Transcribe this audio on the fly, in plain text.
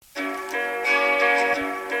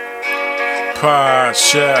Pod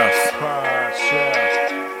Chef. Pod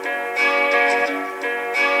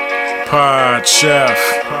Chef.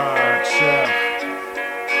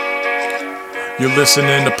 You're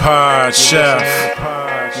listening to Pod Chef.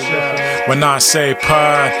 When I say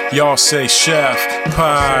pod, y'all say chef.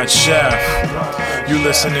 Pod Chef. You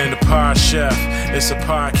listening to Pod Chef. It's a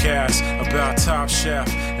podcast about Top Chef,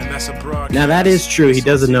 and that's a broadcast. Now that is true. He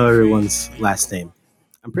doesn't know everyone's last name.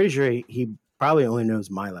 I'm pretty sure he probably only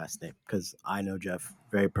knows my last name because I know Jeff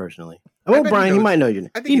very personally. Well, Brian, he might know your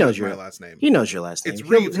name. I think he knows my your last name. He knows your last name. It's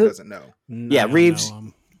Reeves who doesn't know. Yeah, Reeves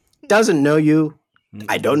doesn't know you.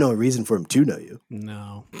 I don't know a reason for him to know you.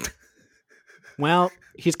 No. Well,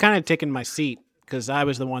 he's kind of taking my seat because I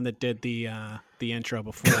was the one that did the intro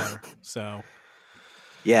before. So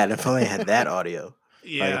yeah, and if only I had that audio,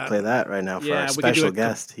 I could play that right now for our special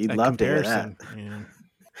guest. He'd love to hear that.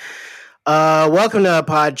 Yeah. Welcome to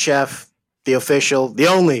Pod Chef, the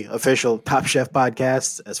only official Top Chef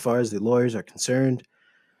podcast as far as the lawyers are concerned.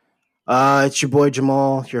 It's your boy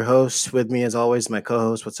Jamal, your host. With me, as always, my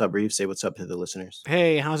co-host. What's up, Reeves? Say what's up to the listeners.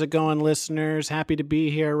 Hey, how's it going, listeners? Happy to be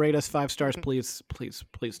here. Rate us 5 stars, please. Please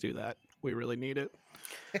do that. We really need it.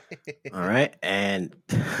 All right, and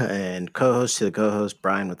co-host to the co-host,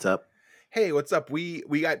 Brian. What's up? Hey, what's up? We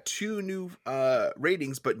got 2 new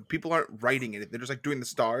ratings, but people aren't writing it. They're just like doing the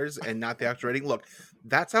stars and not the actual rating. Look,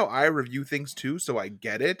 that's how I review things too, so I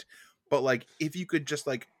get it. But like, if you could just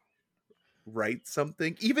like write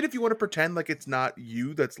something, even if you want to pretend like it's not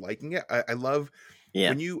you that's liking it. I love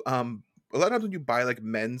when you a lot of times when you buy like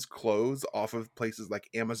men's clothes off of places like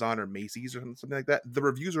Amazon or Macy's or something like that, the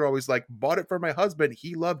reviews are always like, bought it for my husband,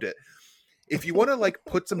 he loved it. If you want to like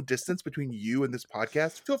put some distance between you and this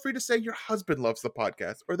podcast, feel free to say your husband loves the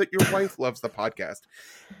podcast or that your wife loves the podcast,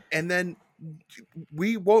 and then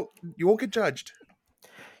you won't get judged.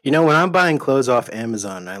 You know, when I'm buying clothes off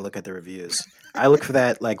Amazon, I look at the reviews. I look for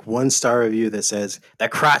that like 1-star review that says the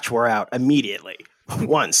crotch wore out immediately.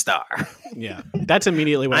 1 star. Yeah, that's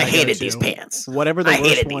immediately what I hated these pants. Whatever the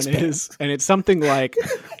worst one is, and it's something like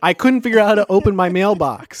I couldn't figure out how to open my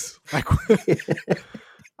mailbox.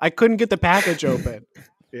 I couldn't get the package open.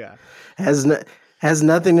 Yeah, has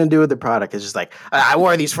nothing to do with the product. It's just like I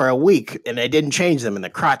wore these for a week and I didn't change them, and the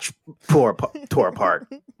crotch tore apart.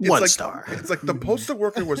 1 star. It's like the postal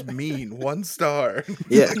worker was mean. 1 star.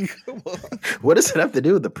 Yeah. What does it have to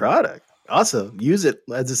do with the product? Also, use it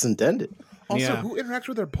as it's intended. Also, who interacts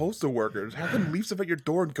with their postal workers? Have them leave stuff at your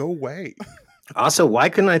door and go away. Also, why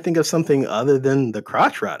couldn't I think of something other than the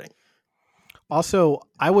crotch rotting? Also,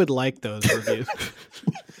 I would like those reviews.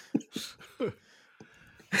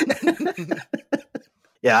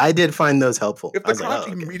 Yeah, I did find those helpful. If the crotch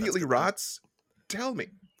immediately rots, tell me.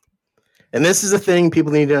 And this is a thing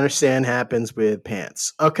people need to understand happens with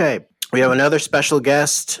pants. Okay, we have another special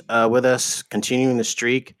guest with us, continuing the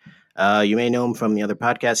streak. You may know him from the other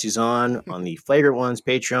podcast he's on the Flagrant Ones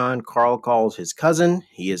Patreon. Carl calls his cousin.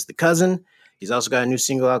 He is the cousin. He's also got a new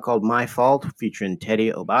single out called My Fault, featuring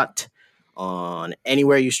Teddy Obat on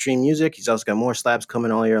anywhere you stream music. He's also got more slaps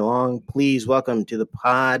coming all year long. Please welcome to the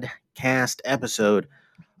podcast episode,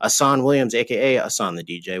 Asan Williams, a.k.a. Asan the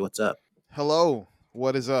DJ. What's up? Hello.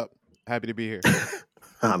 What is up? Happy to be here.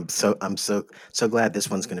 I'm so glad this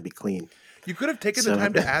one's going to be clean. You could have taken the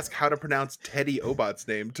time to ask how to pronounce Teddy Obat's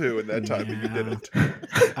name too in that time, but you didn't.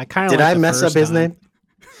 I kind of did. I mess up his name?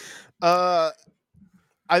 I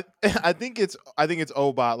think it's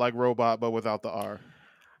Obot, like robot, but without the R.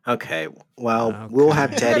 Okay. Well, we'll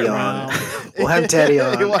have Teddy on. We'll have Teddy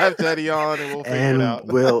on. We'll have Teddy on, and we'll figure it out.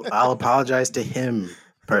 I'll apologize to him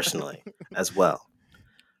personally as well.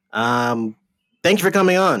 Thank you for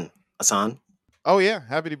coming on, Asan. Oh yeah,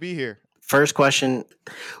 happy to be here. First question,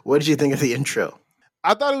 what did you think of the intro?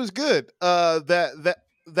 I thought it was good.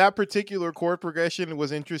 That particular chord progression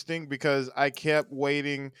was interesting because I kept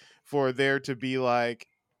waiting for there to be like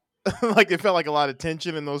it felt like a lot of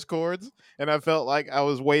tension in those chords, and I felt like I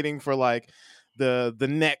was waiting for like the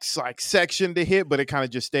next like section to hit, but it kind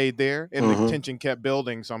of just stayed there, and the tension kept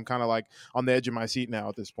building. So I'm kind of like on the edge of my seat now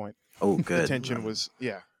at this point. Oh, good. The tension was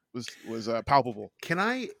palpable. Can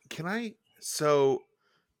I? So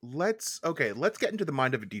let's get into the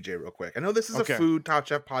mind of a DJ real quick. I know this is a food Top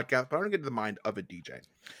Chef podcast, but I want to get into the mind of a DJ.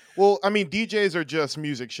 Well, I mean, DJs are just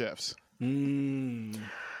music chefs. And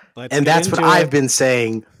that's what I've been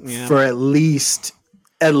saying for at least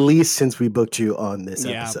since we booked you on this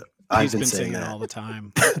episode. I've been saying that all the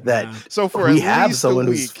time. So for we have someone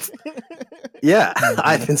who's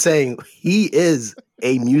I've been saying he is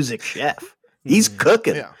a music chef. He's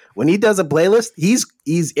cooking. Yeah. When he does a playlist,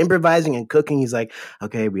 he's improvising and cooking. He's like,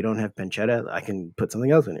 okay, we don't have pancetta. I can put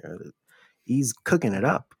something else in here. He's cooking it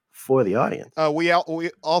up. for the audience. We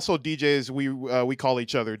also DJs. We call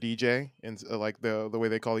each other DJ, and like the way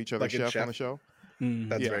they call each other Like in chef on Chef? the show.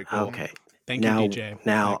 That's Yeah. very cool. Okay. Thank now, you, DJ.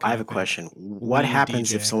 Now That I kind have a of thing. question. What Lead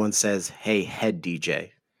happens if DJ. someone says, "Hey, head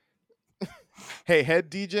DJ"? Hey, head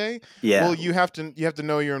DJ. Yeah. Well, you have to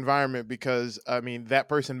know your environment, because I mean that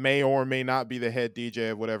person may or may not be the head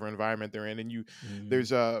DJ of whatever environment they're in, and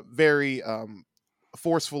there's a very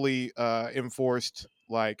forcefully enforced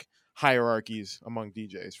like hierarchies among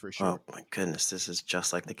DJs for sure. Oh my goodness, this is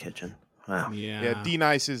just like the kitchen. Wow. Yeah, D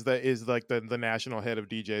Nice is like the national head of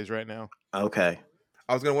DJs right now. Okay.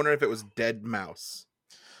 I was gonna wonder if it was Dead Mouse.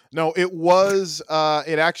 No, it was.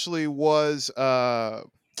 It actually was.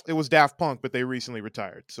 It was Daft Punk, but they recently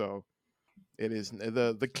retired. So it is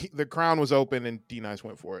the crown was open and D Nice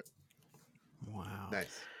went for it. Wow.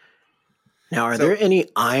 Nice. Now, are So- there any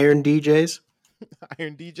iron DJs?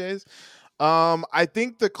 Iron DJs. I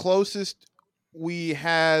think the closest we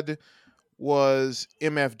had was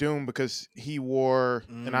MF Doom, because he wore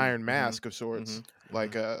an iron mask of sorts,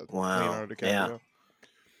 like Wow. Leonardo DiCaprio.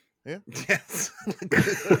 Yes.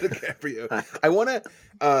 DiCaprio. I want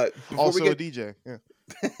to Also a DJ. Yeah.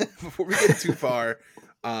 before we get too far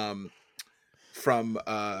from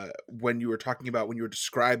when you were talking about when you were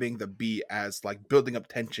describing the beat as like building up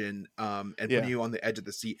tension and putting you on the edge of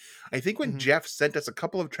the seat, I think when Jeff sent us a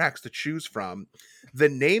couple of tracks to choose from, the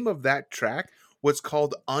name of that track was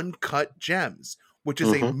called Uncut Gems, which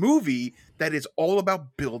is a movie that is all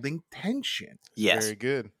about building tension. Yes. Very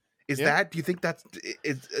good. Do you think that's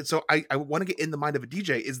so I want to get in the mind of a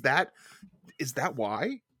DJ. Is that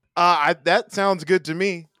why? That sounds good to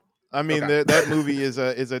me. I mean, Okay. that movie is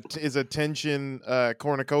a tension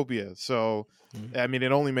cornucopia. So, I mean,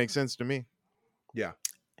 it only makes sense to me. Yeah.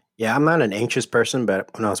 Yeah, I'm not an anxious person, but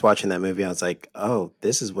when I was watching that movie, I was like, oh,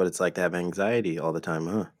 this is what it's like to have anxiety all the time,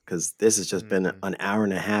 huh? Because this has just been an hour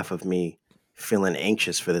and a half of me feeling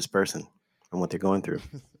anxious for this person and what they're going through.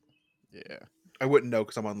 Yeah. I wouldn't know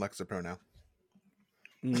because I'm on Lexapro now.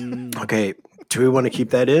 Okay, do we want to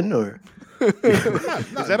keep that in, or? Not Is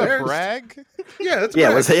that a embarrassed. brag? Yeah, that's Yeah,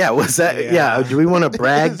 brag. was that? Yeah, do we want to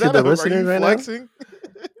brag Is to that the are you listeners right now? flexing?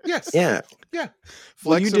 Yes. Yeah,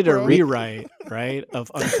 Well, you did a Flexapro? rewrite, right,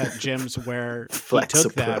 of Uncut Gems where he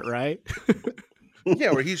took that, Flexapro. right?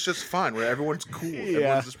 Yeah, where he's just fun, where everyone's cool,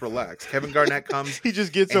 everyone's just relaxed. Kevin Garnett comes. He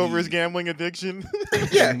just gets And over his he- gambling addiction.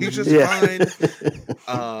 Yeah, he's just Yeah.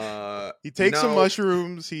 fine. He takes some No.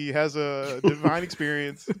 mushrooms. He has a divine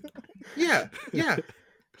experience. Yeah.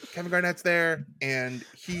 Kevin Garnett's there, and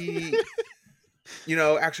he,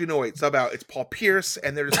 actually, no, wait, sub out. It's Paul Pierce,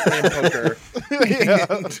 and they're just playing poker, Yeah,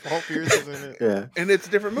 Paul Pierce is in it. yeah. and it's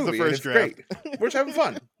a different The movie. first and it's great. We're just having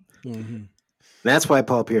fun. Mhm. That's why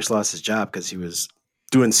Paul Pierce lost his job, because he was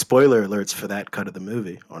doing spoiler alerts for that cut of the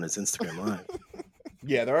movie on his Instagram Live.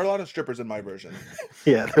 Yeah, there are a lot of strippers in my version.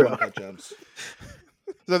 Yeah, they're all, Uncut Gems.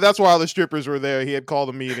 So that's why all the strippers were there. He had called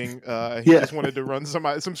a meeting. He Yeah. just wanted to run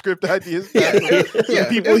some script ideas. Yeah, Some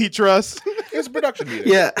people he trusts. It's a production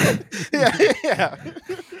meeting. yeah. yeah.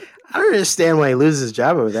 I don't understand why he loses his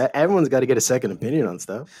job over that. Everyone's got to get a second opinion on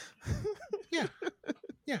stuff. Yeah.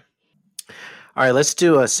 All right, let's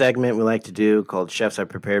do a segment we like to do called Chefs I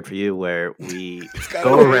Prepared for You, where we got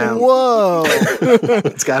go a name. around. Whoa!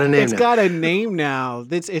 It's got a name It's now. got a name now.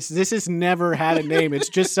 This has never had a name. It's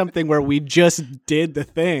just something where we just did the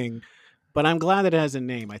thing. But I'm glad that it has a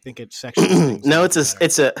name. I think it sections things. No, out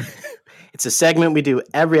better. it's a segment we do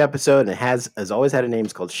every episode, and it has always had a name.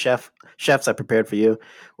 It's called Chefs I Prepared for You,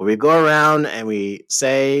 where we go around and we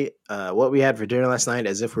say what we had for dinner last night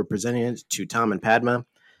as if we're presenting it to Tom and Padma.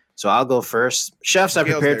 So I'll go first. Chefs I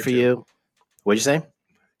Gail's Prepared there for too. You. What'd you say?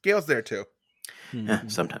 Gail's there too. Yeah,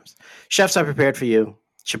 sometimes. Chefs I Prepared for You.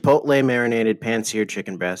 Chipotle marinated pan-seared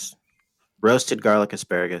chicken breast, roasted garlic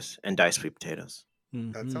asparagus, and diced sweet potatoes.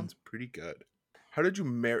 That Mhm. sounds pretty good. How did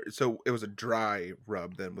you So it was a dry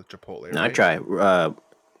rub then with Chipotle, Now right? try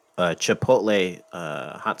chipotle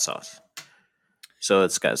hot sauce. So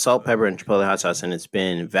it's got salt, pepper, and chipotle hot sauce, and it's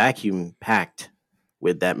been vacuum packed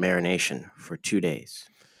with that marination for 2 days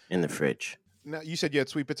in the fridge. Now you said you had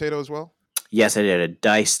sweet potato as well. Yes, I did. A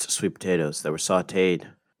diced sweet potatoes that were sautéed.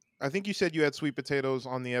 I think you said you had sweet potatoes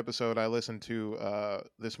on the episode I listened to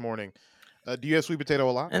this morning. Do you have sweet potato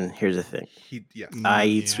a lot? And here's the thing: Yes. I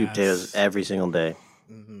eat sweet Yes. potatoes every single day.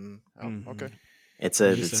 Mm-hmm. Oh, okay. It's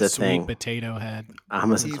He's a sweet thing. potato head.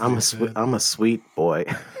 I'm a sweet boy.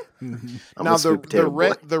 Mhm. I'm Now a sweet potato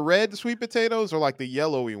boy. the red sweet potatoes are like the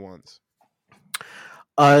yellowy ones.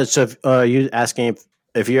 So are you asking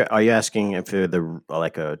if are you asking if they're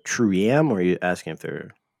like a true yam, or are you asking if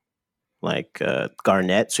they're like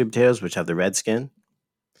garnet sweet potatoes, which have the red skin?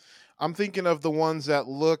 I'm thinking of the ones that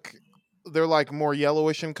they're like more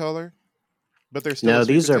yellowish in color, but they're still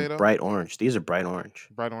these potato? are bright orange. These are bright orange.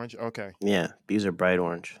 Bright orange. Okay. Yeah, these are bright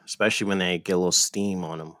orange, especially when they get a little steam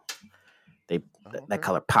on them. Okay. That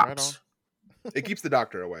color Right pops. It keeps the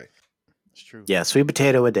doctor away. It's true. Yeah, sweet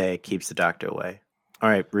potato a day keeps the doctor away. All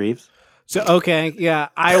right, Reeves. So, okay, yeah,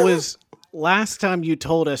 I was last time you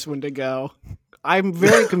told us when to go. I'm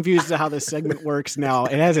very confused to how this segment works now.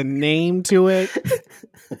 It has a name to it.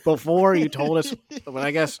 Before you told us, but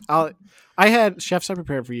I guess I had chefs I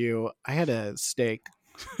prepared for you. I had a steak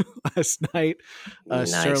last night,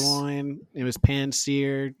 Nice. sirloin. It was pan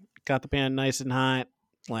seared. Got the pan nice and hot,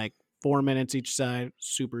 like 4 minutes each side,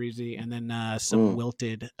 super easy. And then some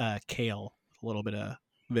wilted kale, a little bit of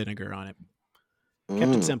vinegar on it.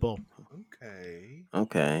 Kept it simple.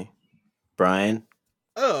 Okay. Brian.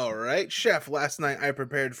 All right, chef. Last night I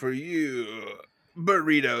prepared for you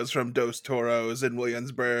burritos from Dos Toros in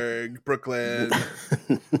Williamsburg, Brooklyn,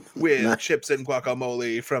 with Nice. chips and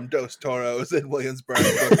guacamole from Dos Toros in Williamsburg,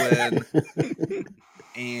 Brooklyn.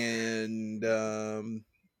 And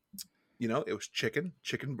it was chicken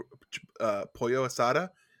pollo asada.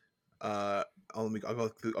 I'll go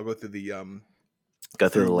through the Go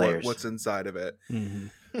through the layers. What's inside of it? Mm-hmm.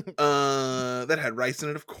 That had rice in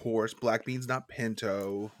it, of course. Black beans, not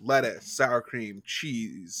pinto. Lettuce, sour cream,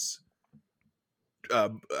 cheese.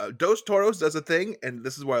 Dos Toros does a thing, and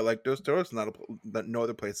this is why I like Dos Toros. No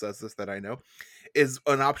other place does this that I know. Is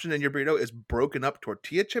an option in your burrito is broken up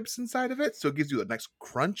tortilla chips inside of it, so it gives you a nice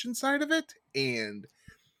crunch inside of it, and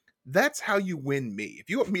that's how you win me. If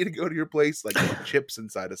you want me to go to your place, like put chips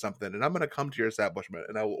inside of something, and I'm gonna come to your establishment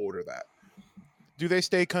and I will order that. Do they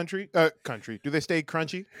stay country? Do they stay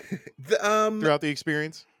crunchy throughout the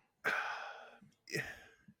experience?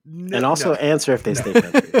 And also answer if they stay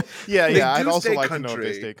country. Yeah. I'd also stay like to know if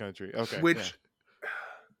country, they stay country. Okay. Which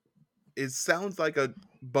it sounds like a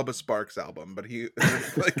Bubba Sparks album, but he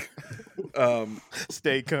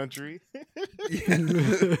stay country.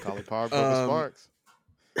 Collie Power, Bubba Sparks.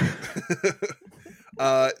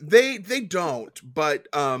 They don't, but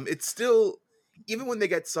it's still, even when they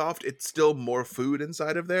get soft, it's still more food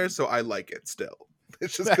inside of there, so I like it still.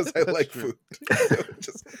 It's just because I like food.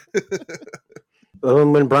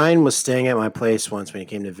 When Brian was staying at my place once when he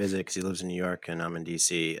came to visit, because he lives in New York and I'm in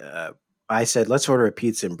DC, I said, let's order a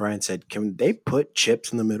pizza. And Brian said, can they put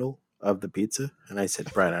chips in the middle of the pizza? And I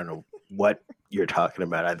said, Brian, I don't know what you're talking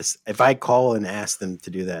about. If I call and ask them to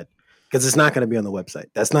do that, because it's not going to be on the website.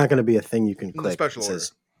 That's not going to be a thing you can click. Special that order.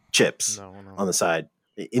 says chips on the side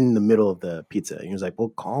in the middle of the pizza. And he was like, well,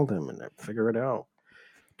 call them and figure it out.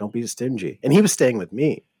 Don't be stingy. And he was staying with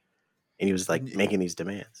me. And he was like making these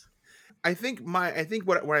demands. I think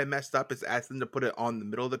where I messed up is asked them to put it on the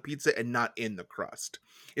middle of the pizza and not in the crust.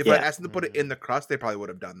 If I asked them to put it in the crust, they probably would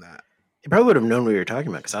have done that. They probably would have known what you were talking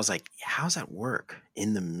about, because I was like, how does that work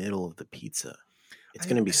in the middle of the pizza? It's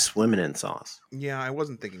going to be swimming in sauce. Yeah, I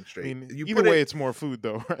wasn't thinking straight. I mean, either way, it's more food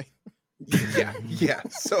though, right? Yeah.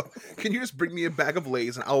 So can you just bring me a bag of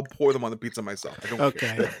Lay's and I'll pour them on the pizza myself? I don't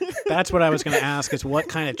care. That's what I was going to ask, is what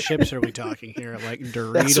kind of chips are we talking here? Like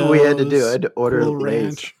Doritos? That's what we had to do. I had to order Cool Lay's.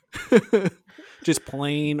 Ranch? Just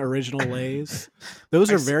plain original Lay's.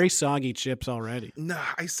 Those are very soggy chips already. No,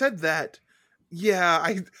 I said that.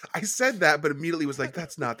 Yeah, I said that, but immediately was like,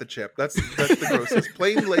 that's not the chip. That's the grossest.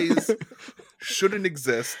 Plain Lay's shouldn't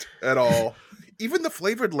exist at all. Even the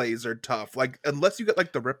flavored Lay's are tough. Like, unless you get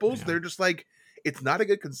like the ripples, they're just like, it's not a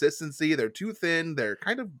good consistency. They're too thin. They're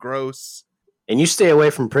kind of gross. And you stay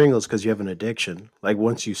away from Pringles because you have an addiction. Like,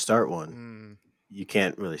 once you start one, you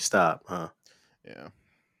can't really stop, huh? Yeah.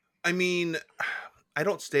 I mean, I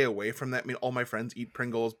don't stay away from that. I mean, all my friends eat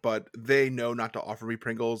Pringles, but they know not to offer me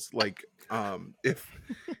Pringles. Like,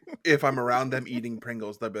 if I'm around them eating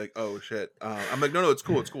Pringles, they'll be like, "Oh shit!" I'm like, "No, it's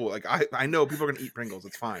cool. Like, I know people are gonna eat Pringles.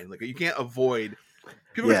 It's fine. Like, you can't avoid.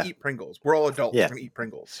 People are gonna eat Pringles. We're all adults. We're gonna eat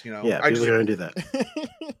Pringles. You know? Yeah, people are gonna do that.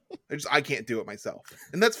 I can't do it myself,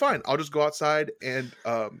 and that's fine. I'll just go outside and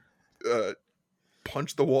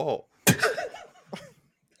punch the wall.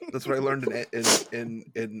 That's what I learned in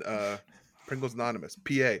Pringles Anonymous,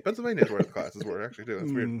 PA. Pennsylvania is where the classes were actually too.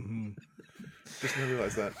 That's weird. Mm-hmm. Just didn't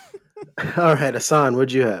realize that. All right, Hassan,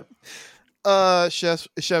 what'd you have?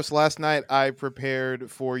 Chefs, last night I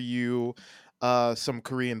prepared for you some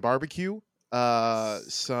Korean barbecue,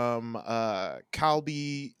 some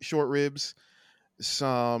kalbi short ribs,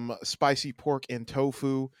 some spicy pork and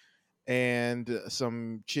tofu, and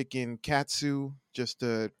some chicken katsu, just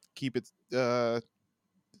to keep it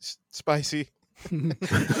spicy. and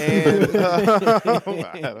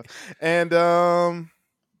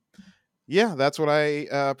yeah, that's what I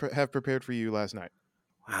have prepared for you last night.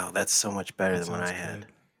 Wow, that's so much better than what I had.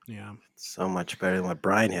 Good. Yeah. So much better than what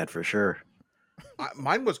Brian had for sure.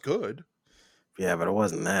 Mine was good. Yeah, but it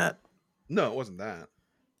wasn't that. No, it wasn't that.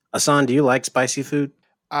 Hassan, do you like spicy food?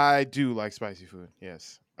 I do like spicy food.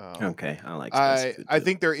 Yes. Okay, I like spicy food. I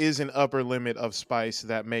think there is an upper limit of spice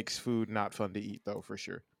that makes food not fun to eat, though, for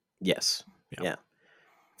sure. Yes. Yeah.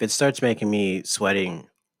 If it starts making me sweating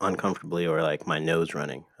uncomfortably or like my nose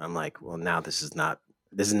running, I'm like, well, now this is not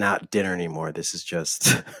dinner anymore. This is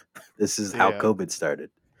just this is how COVID started.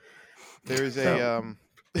 There's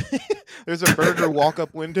there's a burger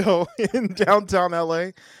walk-up window in downtown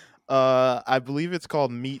LA. I believe it's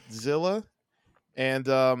called Meatzilla, and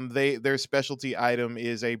their specialty item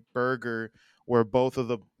is a burger where both of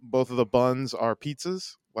the buns are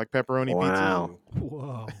pizzas, like pepperoni pizzas.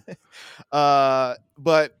 Whoa.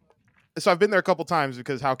 But so I've been there a couple times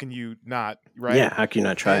because how can you not, right? Yeah, how can you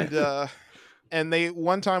not try it? And they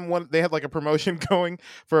they had like a promotion going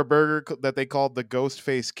for a burger that they called the Ghost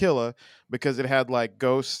Face Killer because it had like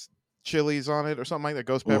ghost chilies on it or something like that,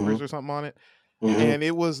 ghost peppers or something on it. And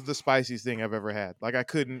it was the spiciest thing I've ever had. Like I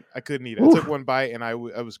couldn't eat it. I took one bite and I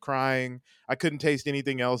was crying. I couldn't taste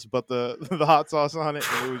anything else but the hot sauce on it,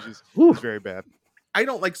 and it was very bad. I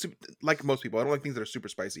don't like most people. I don't like things that are super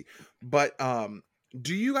spicy. But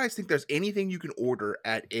do you guys think there's anything you can order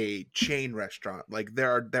at a chain restaurant? Like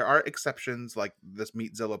there are exceptions, like this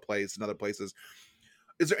Meatzilla place and other places.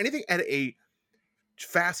 Is there anything at a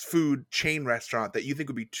fast food chain restaurant that you think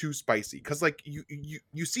would be too spicy? Because like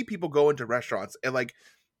you see people go into restaurants and like,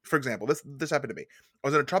 for example, this happened to me. I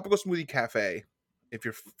was at a tropical smoothie cafe. If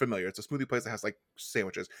you're familiar, it's a smoothie place that has like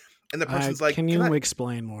sandwiches, and the person's like, "Can you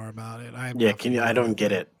explain more about it?" I don't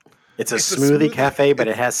get it. It's a smoothie cafe, but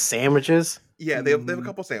it has sandwiches. Yeah, they have a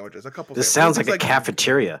couple sandwiches. This sounds like a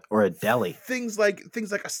cafeteria or a deli. Things like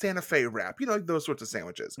a Santa Fe wrap, like those sorts of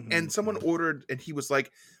sandwiches. And someone ordered, and he was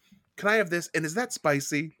like, "Can I have this? And is that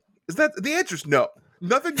spicy?" The answer is no.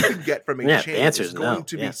 Nothing you can get from a chain is going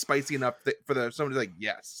to be spicy enough for someone to be like,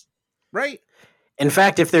 yes, right? In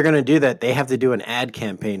fact, if they're going to do that, they have to do an ad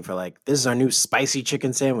campaign for like, this is our new spicy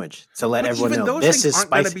chicken sandwich to let everyone know this is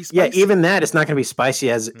spicy. Yeah, even that, it's not going to be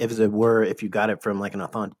spicy as if it were if you got it from like an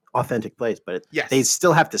authentic place. But they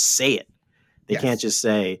still have to say it. They can't just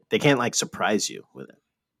say, they can't like surprise you with it.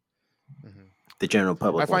 The general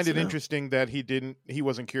public. I find it interesting that he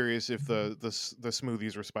wasn't curious if the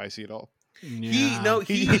smoothies were spicy at all. Yeah.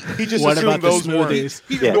 He just assumed those smoothies.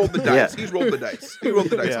 He rolled the dice. He's rolled the dice. He rolled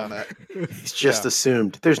the dice on that. He's just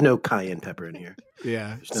assumed there's no cayenne pepper in here.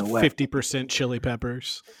 Yeah, it's 50% chili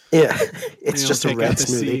peppers. Yeah, it's just a red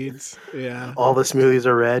smoothie. Seeds. Yeah, all the smoothies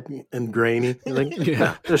are red and grainy. You're like,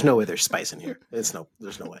 no, there's no way there's spice in here. There's no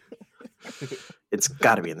way. It's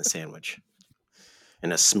got to be in the sandwich,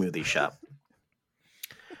 in a smoothie shop.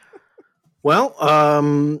 Well,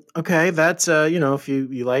 okay, that's if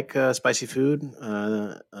you like spicy food,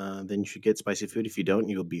 then you should get spicy food. If you don't,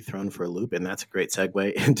 you'll be thrown for a loop, and that's a great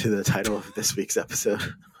segue into the title of this week's episode.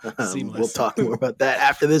 We'll talk more about that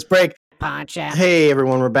after this break. Hey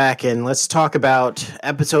everyone, we're back, and let's talk about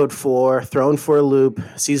episode 4, Thrown for a Loop,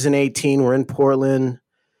 season 18. We're in Portland.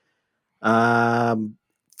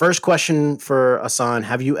 First question for Hassan: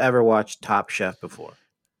 have you ever watched Top Chef before?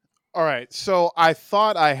 All right, so I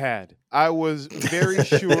thought I had. I was very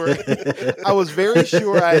sure.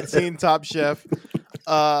 I had seen Top Chef,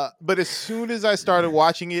 but as soon as I started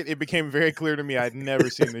watching it, it became very clear to me I'd never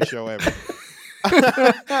seen the show ever.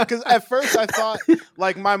 Because at first I thought,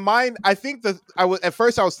 like my mind, I think that I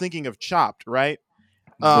was thinking of Chopped, right?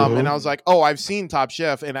 And I was like, oh, I've seen Top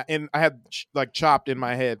Chef, and I had like Chopped in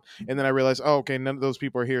my head, and then I realized, oh, okay, none of those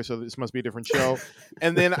people are here, so this must be a different show.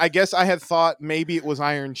 And then I guess I had thought maybe it was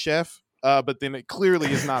Iron Chef, but then it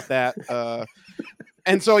clearly is not that.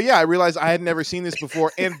 And so I realized I had never seen this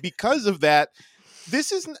before, and because of that,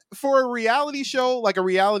 this is for a reality show, like a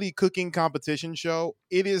reality cooking competition show.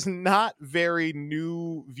 It is not very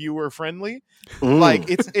new viewer friendly. Like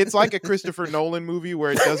it's like a Christopher Nolan movie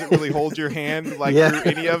where it doesn't really hold your hand like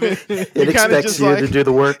through any of it. It expects you to do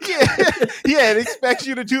the work. It expects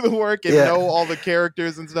you to do the work and know all the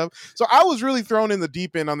characters and stuff. So I was really thrown in the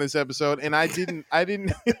deep end on this episode, and I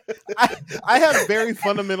have very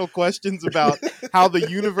fundamental questions about how the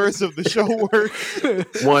universe of the show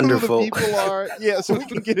works. Wonderful. Who the people are. Yeah, so we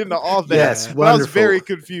can get into all that. Yes, but I was very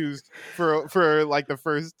confused for like the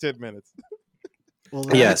first 10 minutes. Well,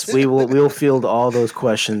 yes, we'll field all those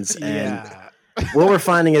questions. And what we're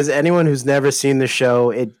finding is anyone who's never seen the show,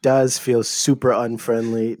 it does feel super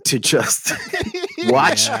unfriendly to just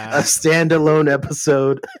watch a standalone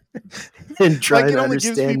episode and trying like it to only gives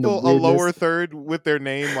understand people the a lower weirdness. third with their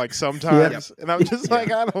name, like sometimes, and I'm just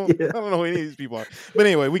like, I don't know who any of these people are. But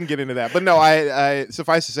anyway, we can get into that. But no, I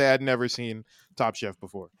suffice to say, I'd never seen Top Chef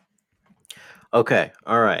before. Okay,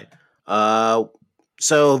 all right.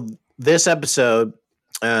 So this episode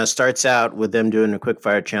starts out with them doing a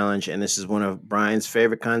quickfire challenge, and this is one of Brian's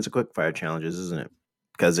favorite kinds of quickfire challenges, isn't it?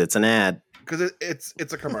 Because it's an ad. Because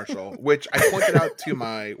it's a commercial, which I pointed out to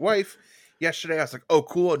my wife yesterday. I was like, "Oh,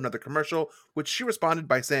 cool, another commercial," which she responded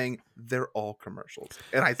by saying, "They're all commercials,"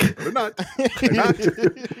 and I said, "They're not. They're not."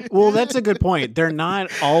 Well, that's a good point. They're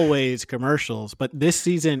not always commercials, but this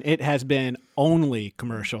season it has been only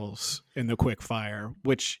commercials in the quickfire,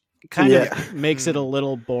 which kind of makes it a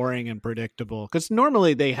little boring and predictable. Because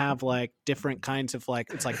normally they have like different kinds of like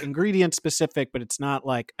it's like ingredient specific, but it's not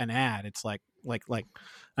like an ad. It's like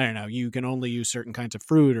I don't know, you can only use certain kinds of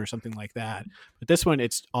fruit or something like that. But this one,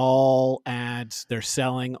 it's all ads. They're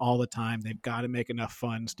selling all the time. They've got to make enough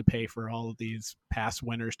funds to pay for all of these past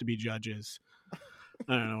winners to be judges.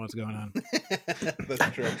 I don't know what's going on.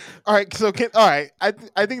 That's true. All right, so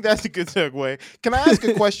I think that's a good segue. Can I ask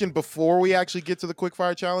a question before we actually get to the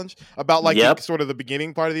quickfire challenge about like sort of the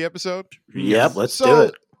beginning part of the episode? Yep, let's do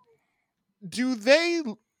it. Do they,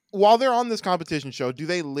 while they're on this competition show, do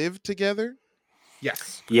they live together?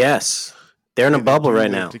 Yes. They're in a bubble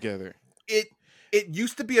right now. Together. It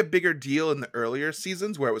used to be a bigger deal in the earlier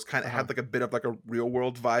seasons where it was kind of had like a bit of like a real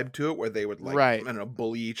world vibe to it, where they would like I don't know,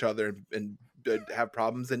 bully each other and have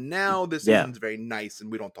problems. And now this season's very nice,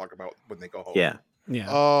 and we don't talk about when they go home. Yeah.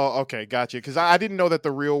 Oh, okay, gotcha. Because I didn't know that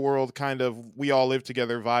the real world kind of we all live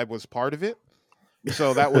together vibe was part of it.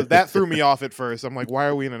 So that threw me off at first. I'm like, why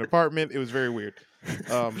are we in an apartment? It was very weird.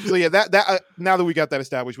 So yeah, that now that we got that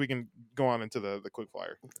established, we can go on into the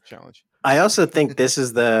quickfire challenge. I also think this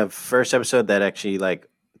is the first episode that actually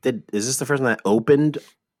is this the first one that opened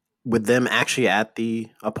with them actually at the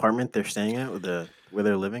apartment they're staying at where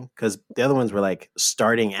they're living? Because the other ones were like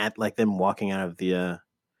starting at like them walking out of the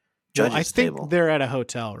judges table. I think they're at a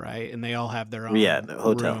hotel, right? And they all have their own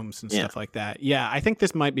hotel rooms and stuff like that. Yeah, I think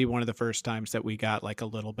this might be one of the first times that we got like a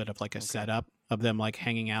little bit of like a setup of them like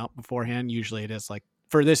hanging out beforehand. Usually it is like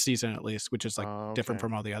for this season at least, which is like different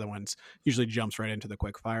from all the other ones. Usually jumps right into the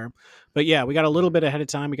quickfire. But yeah, we got a little bit ahead of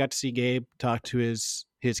time. We got to see Gabe talk to his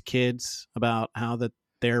kids about how that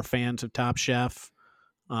they're fans of Top Chef.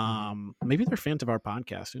 Maybe they're fans of our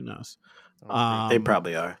podcast. Who knows? They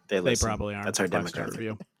probably are. They probably are. That's our demographic.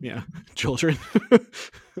 Review. Yeah, children.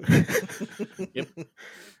 Yep.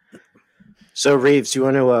 So Reeves, you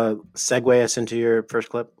want to segue us into your first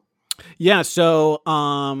clip? Yeah. So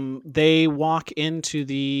they walk into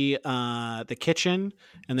the kitchen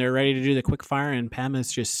and they're ready to do the quickfire, and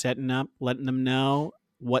Padma's just setting up, letting them know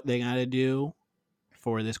what they got to do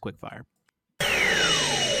for this quickfire.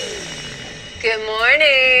 Good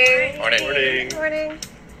morning. Morning. Morning.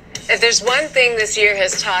 If there's one thing this year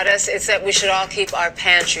has taught us, it's that we should all keep our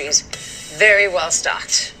pantries very well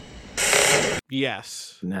stocked.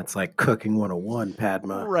 Yes. And that's like cooking 101,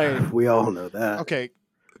 Padma. Right. We all know that. Okay.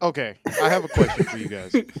 I have a question for you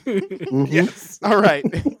guys. Mm-hmm. Yes. All right.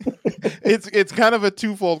 It's kind of a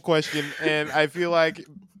twofold question, and I feel like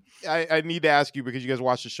I need to ask you because you guys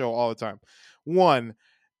watch the show all the time. One,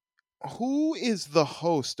 who is the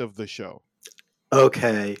host of the show?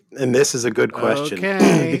 Okay, and this is a good question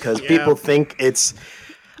because Yeah. people think it's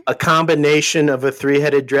a combination of a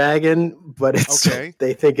three-headed dragon, but it's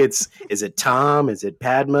they think is it Tom? Is it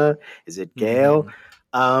Padma? Is it Gail?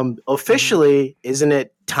 Officially, isn't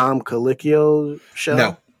it Tom Colicchio's show?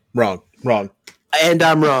 No, wrong. And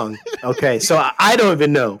I'm wrong. Okay, so I don't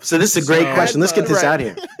even know. So this is a great question. Let's get this out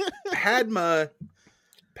here. Padma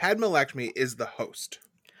Lakshmi is the host.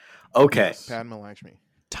 Okay. Padma Lakshmi.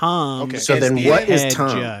 Tom. Okay. So then the what is head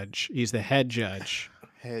Tom? Judge. He's the head judge.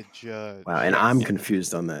 Head judge. Wow, and I'm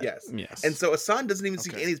confused on that. Yes. And so Asan doesn't even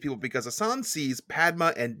see any of these people because Asan sees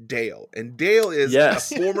Padma and Dale. And Dale is a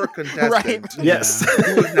former contestant. Right. Yes.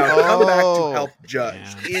 Who has now come back to help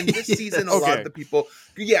judge. Yeah. In this season, a lot of the people...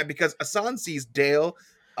 Yeah, because Asan sees Dale,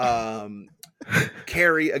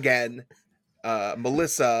 Carrie again,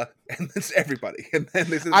 Melissa, and it's everybody. And then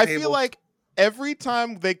they sit at the table. Feel like every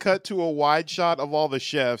time they cut to a wide shot of all the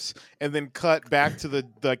chefs and then cut back to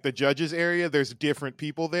the judges area, there's different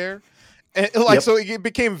people there. And so it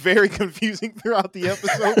became very confusing throughout the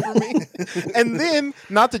episode for me. And then,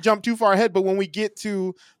 not to jump too far ahead, but when we get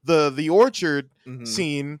to the orchard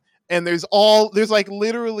scene, and there's like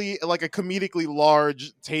literally like a comedically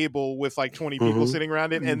large table with like 20 people sitting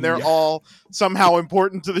around it, and they're all somehow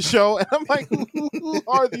important to the show. And I'm like, who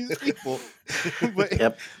are these people? But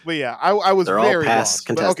yeah, I was They're very all past lost.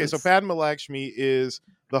 But, okay, contestants. so Padma Lakshmi is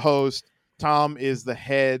the host. Tom is the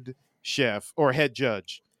head chef or head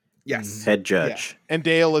judge. Yes. Head judge. Yeah. And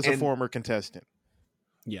Dale is a former contestant.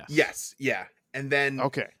 Yes. Yeah. And then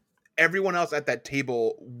everyone else at that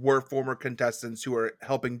table were former contestants who are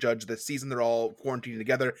helping judge this season. They're all quarantined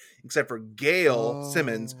together, except for Gail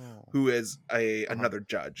Simmons, who is another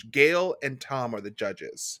judge. Gail and Tom are the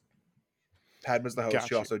judges. Padma's the host. Gotcha.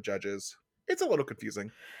 She also judges. It's a little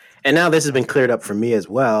confusing. And now this has been cleared up for me as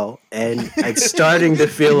well. And it's starting to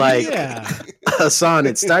feel like, Hassan,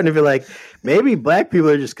 it's starting to feel like maybe black people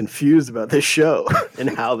are just confused about this show and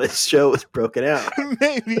how this show is broken out.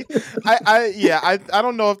 Maybe. I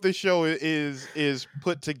don't know if the show is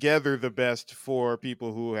put together the best for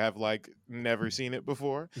people who have like never seen it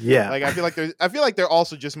before. Yeah. Like I feel like there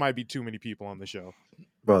also just might be too many people on the show.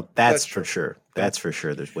 Well, that's for sure. That's for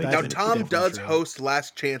sure. There's way too Now, many. Tom does host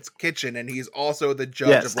Last Chance Kitchen, and he's also the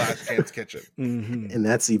judge of Last Chance Kitchen. And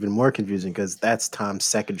that's even more confusing because that's Tom's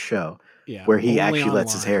second show Yeah, where he only actually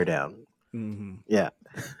lets his online. hair down. Yeah.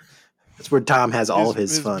 That's where Tom has all of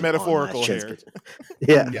his fun. metaphorical on Last Chance hair. Kitchen.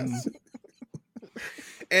 Yeah. Yes.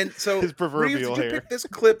 And so, His proverbial Reeves, did you hair. pick this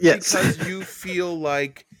clip Yes. because you feel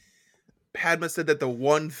like Padma said that the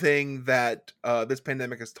one thing that this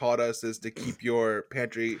pandemic has taught us is to keep your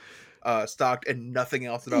pantry stocked and nothing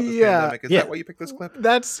else about this pandemic? Is that why you picked this clip?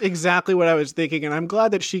 That's exactly what I was thinking, and I'm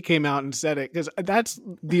glad that she came out and said it, because that's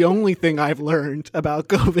the only thing I've learned about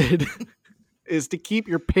COVID is to keep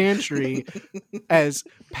your pantry as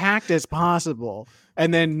packed as possible,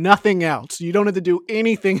 and then nothing else. You don't have to do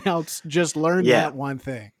anything else. Just learn that one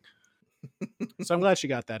thing. So I'm glad she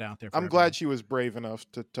got that out there. I'm glad she was brave enough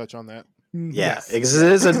to touch on that. Yeah. Because it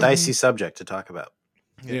is a dicey subject to talk about.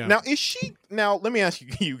 Yeah. Now, is she? Now, let me ask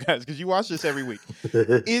you guys, because you watch this every week.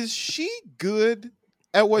 Is she good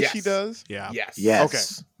at what she does? Yeah. Yes. Yes.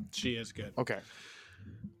 Okay. She is good. Okay.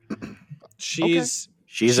 She's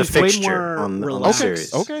a way fixture more on the relaxed.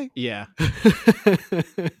 series. Okay. Yeah.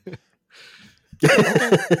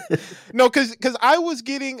 No, because I was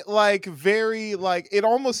getting like very like it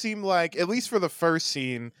almost seemed like, at least for the first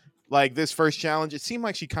scene, like this first challenge, it seemed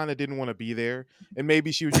like she kind of didn't want to be there, and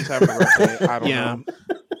maybe she was just having a rough day. I don't know.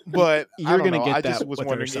 But You're going to get I that just was with her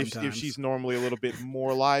wondering if sometimes. she's normally a little bit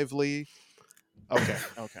more lively. Okay.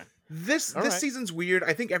 This All right. season's weird.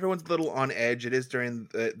 I think everyone's a little on edge. It is during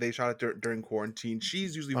they shot it during quarantine.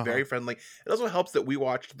 She's usually very friendly. It also helps that we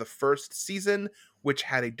watched the first season, which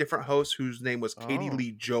had a different host whose name was Katie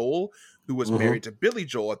Lee Joel, who was married to Billy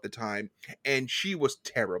Joel at the time, and she was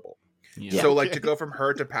terrible. Yeah. So like to go from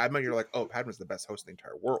her to Padma, you're like, oh, Padma's the best host in the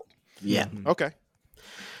entire world. Yeah. Okay.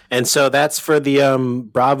 And so that's for the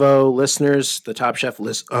Bravo listeners, the Top Chef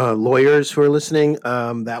lawyers who are listening.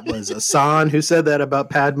 That was Hassan who said that about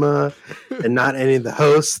Padma and not any of the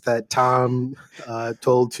hosts that Tom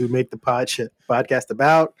told to make the podcast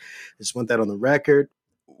about. I just want that on the record.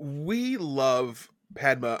 We love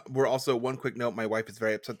Padma. We're also, one quick note, my wife is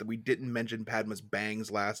very upset that we didn't mention Padma's bangs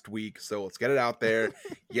last week. So let's get it out there.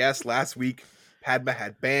 Yes, last week Padma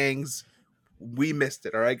had bangs. We missed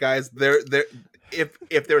it. All right, guys.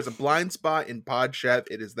 If there's a blind spot in Pod Chef,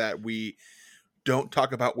 it is that we don't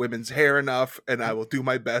talk about women's hair enough, and I will do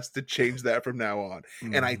my best to change that from now on.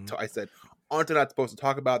 And I said, aren't I not supposed to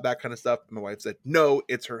talk about that kind of stuff? And my wife said, no,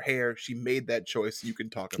 it's her hair. She made that choice. You can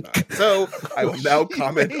talk about it. So I will now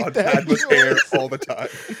comment on Padma's hair all the time.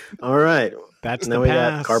 All right. That's now the we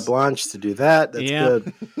pass. got carte blanche to do that. That's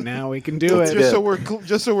good. Now we can do That's it. good.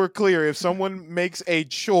 Just so we're clear, if someone makes a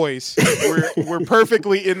choice, we're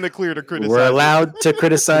perfectly in the clear to criticize. We're allowed to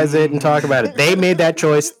criticize it and talk about it. They made that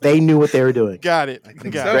choice. They knew what they were doing. Got it.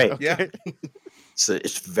 think Got so. it. Great. Okay. So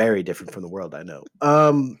it's very different from the world I know.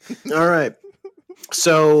 All right.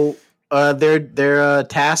 So they're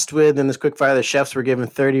tasked with, in this quickfire, the chefs were given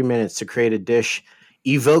 30 minutes to create a dish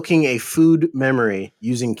evoking a food memory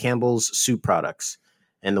using Campbell's soup products.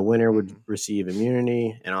 And the winner would receive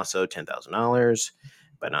immunity and also $10,000,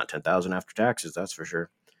 but not $10,000 after taxes, that's for sure.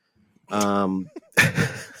 Uncle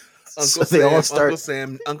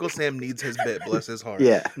Sam needs his bit. Bless his heart.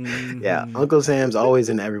 Yeah. Yeah. Uncle Sam's always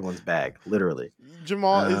in everyone's bag, literally.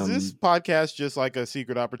 Jamal, is this podcast just like a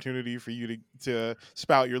secret opportunity for you to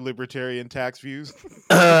spout your libertarian tax views?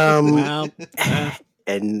 Well,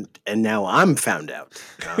 And now I'm found out.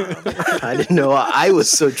 I didn't know I was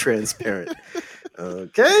so transparent.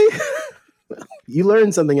 Okay. You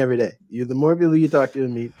learn something every day. The more people you talk to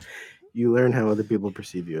and meet, you learn how other people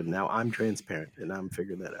perceive you. And now I'm transparent and I'm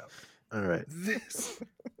figuring that out. All right.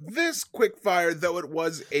 This quickfire, though it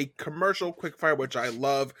was a commercial quickfire, which I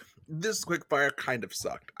love, this quickfire kind of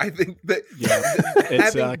sucked. I think that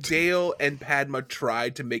having sucked. Dale and Padma try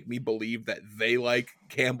to make me believe that they like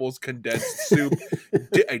Campbell's condensed soup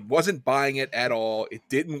I wasn't buying it at all. It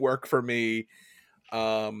didn't work for me.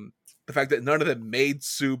 The fact that none of them made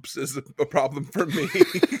soups is a problem for me.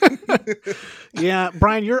 Yeah,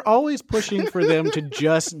 Brian, you're always pushing for them to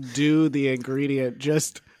just do the ingredient.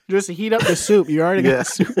 Just heat up the soup. You already got the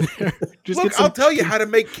soup there. Just Look, I'll tell you how to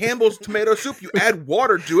make Campbell's tomato soup. You add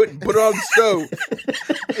water to it and put it on the stove.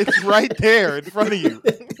 It's right there in front of you.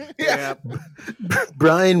 Yeah.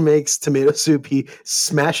 Brian makes tomato soup. He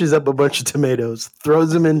smashes up a bunch of tomatoes,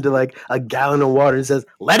 throws them into like a gallon of water, and says,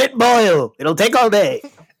 "Let it boil. It'll take all day."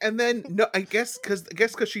 And then no, I guess because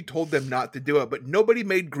she told them not to do it, but nobody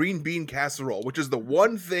made green bean casserole, which is the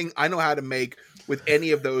one thing I know how to make with any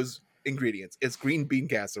of those ingredients. It's green bean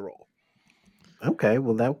casserole. Okay,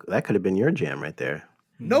 well that could have been your jam right there.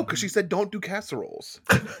 No, because she said don't do casseroles.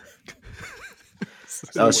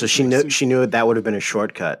 So she knew that would have been a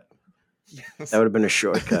shortcut. Yes. That would have been a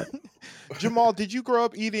shortcut. Jamal, did you grow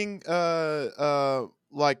up eating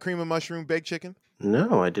like cream of mushroom baked chicken?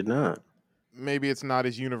 No, I did not. Maybe it's not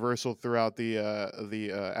as universal throughout the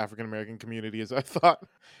African American community as I thought.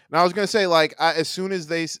 And I was gonna say, like, as soon as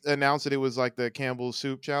they announced that it was like the Campbell's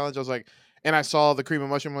Soup Challenge, I was like, and I saw the cream of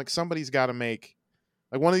mushroom, I'm like, somebody's got to make,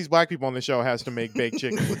 like, one of these black people on the show has to make baked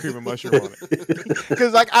chicken with cream of mushroom on it.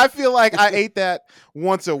 Because like I feel like I ate that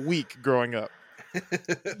once a week growing up.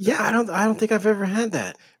 Yeah, I don't think I've ever had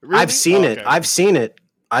that. Really? I've seen it. Okay. I've seen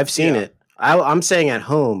Yeah. it. I'm saying at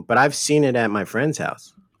home, but I've seen it at my friend's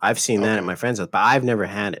house. I've seen that at my friend's house, but I've never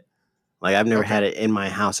had it. Like I've never had it in my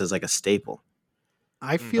house as like a staple.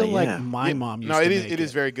 I feel But like yeah. my mom used No, to it is. make It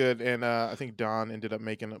is very good, and I think Don ended up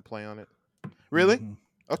making a play on it. Really? Mhm.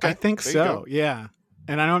 Okay, I think there you so. go. Yeah,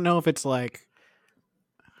 and I don't know if it's like.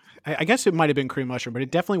 I guess it might have been cream mushroom, but it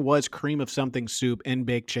definitely was cream of something soup and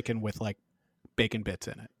baked chicken with like bacon bits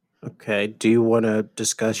in it. Okay. Do you want to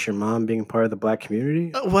discuss your mom being part of the black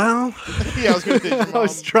community? Well, Yeah, I was going to say, your I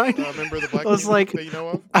was mom, trying. member of the black I was community like, that you know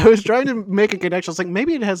of? I was trying to make a connection. I was like,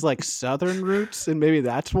 maybe it has like Southern roots, and maybe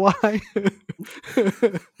that's why.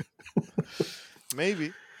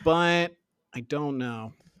 Maybe. But I don't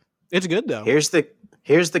know. It's good though. Here's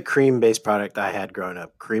the cream-based product I had growing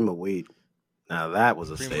up: cream of wheat. Now that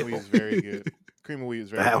was a Cream of staple. wheat is very good. Cream of wheat is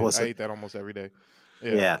very That good. was I a- eat that almost every day.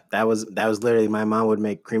 Yeah, that was literally my mom would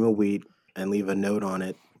make cream of wheat and leave a note on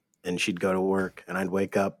it, and she'd go to work, and I'd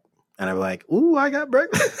wake up and I'd be like, "Ooh, I got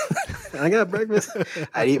breakfast! I got breakfast!"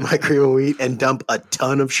 I'd eat my cream of wheat and dump a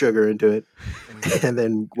ton of sugar into it, and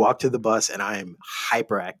then walk to the bus, and I am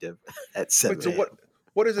hyperactive at 7 Wait, so a.m.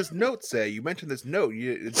 what does this note say? You mentioned this note.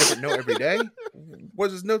 A different note every day. What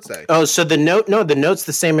does this note say? Oh, so the note's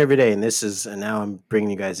the same every day, and now I'm bringing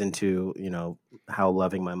you guys into how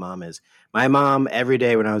loving my mom is. My mom every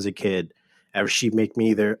day when I was a kid, she'd make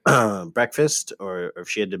me either breakfast or if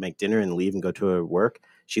she had to make dinner and leave and go to her work,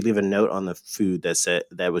 she'd leave a note on the food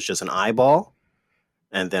that was just an eyeball,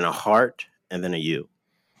 and then a heart, and then a U.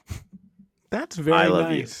 That's very I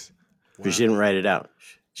love you. nice. But she didn't write it out.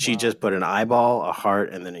 She just put an eyeball, a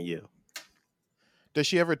heart, and then a U. Does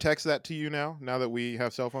she ever text that to you now that we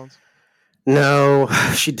have cell phones? No,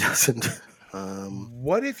 she doesn't.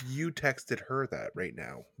 What if you texted her that right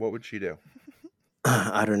now? What would she do?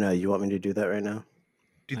 I don't know. You want me to do that right now?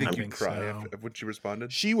 Do you I think you'd think cry so. when she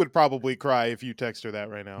responded? She would probably cry if you text her that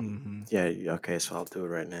right now. Mhm. Yeah. Okay. So I'll do it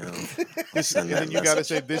right now. And Send that then you got to message.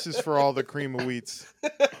 say, "This is for all the cream of wheats."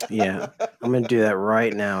 Yeah, I'm gonna do that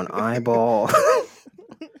right now. An eyeball.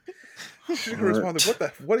 She responded,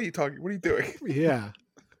 what are you talking? What are you doing? Yeah.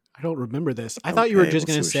 I don't remember this. I thought you were Okay, just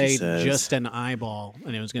we'll going to see what she say says. just an eyeball,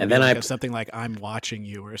 and it was going to And be then like I- something like "I'm watching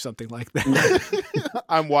you" or something like that.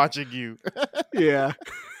 I'm watching you. Yeah.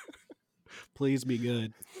 Please be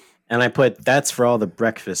good. And I put, "That's for all the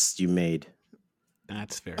breakfasts you made."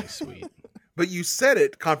 That's very sweet. But you said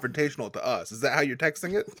it confrontational to us. Is that how you're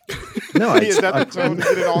texting it? No, Is that the tone? Is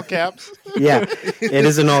it in all caps? Yeah, it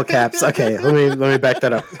is in all caps. Okay, let me back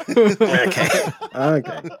that up.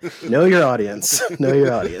 Okay. Know your audience. Know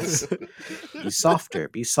your audience. Be softer.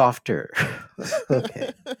 Be softer.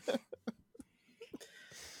 Okay.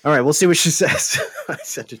 All right, we'll see what she says. I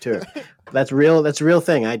sent it to her. That's real. That's a real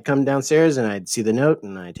thing. I'd come downstairs and I'd see the note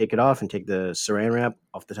and I'd take it off and take the saran wrap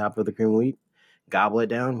off the top of the cream of wheat, gobble it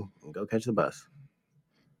down, and go catch the bus.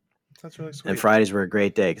 That's really sweet. And Fridays were a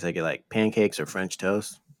great day because I get like pancakes or French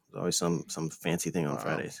toast. There's always some fancy thing on Wow.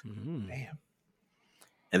 Fridays. Mhm. Damn.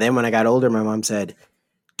 And then when I got older, my mom said,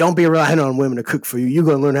 "Don't be relying on women to cook for you. You're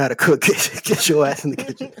gonna learn how to cook. Get your ass in the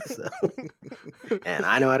kitchen." So, and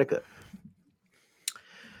I know how to cook.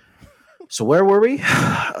 So where were we?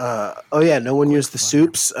 Oh yeah, no one used the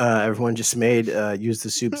soups. Everyone just used the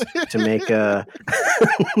soups to make.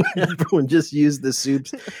 Everyone just used the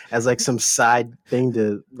soups as like some side thing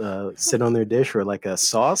to sit on their dish or like a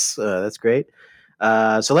sauce. That's great.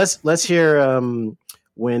 So let's hear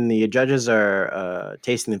when the judges are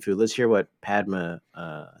tasting the food. Let's hear what Padma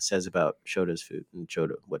says about Shota's food and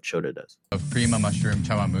what Shota does. A prima mushroom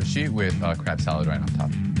chawanmushi with crab salad right on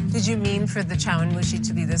top. Did you mean for the chawanmushi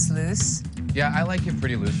to be this loose? Yeah, I like it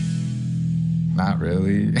pretty loose. Not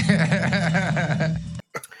really.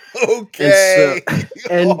 Okay.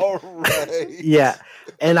 All right. Yeah.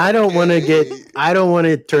 And I don't want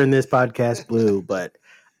to turn this podcast blue, but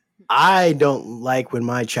I don't like when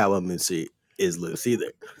my chawanmushi is loose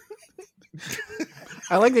either.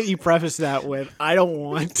 I like that you preface that with "I don't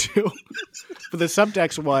want to," but the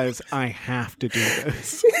subtext was "I have to do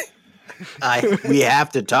this." We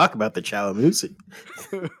have to talk about the chawanmushi.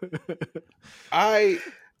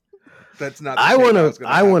 That's not. I want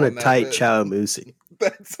a tight chawanmushi.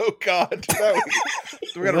 That's God.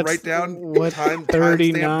 We got to write down what time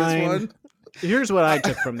 39. This one. Here's what I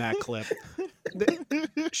took from that clip.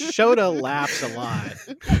 Shota laughs a lot.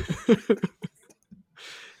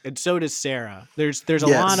 And so does Sarah. There's a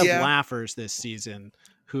lot of laughers this season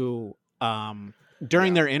who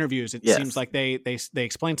during their interviews it seems like they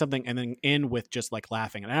explain something and then end with just like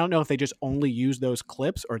laughing. And I don't know if they just only use those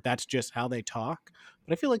clips or that's just how they talk.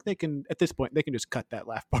 But I feel like they can at this point they can just cut that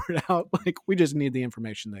laugh part out. Like we just need the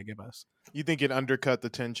information they give us. You think it undercut the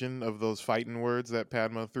tension of those fighting words that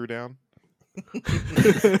Padma threw down?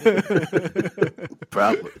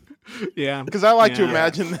 Probably. Yeah, because I like to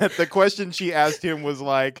imagine that the question she asked him was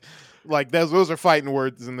like those are fighting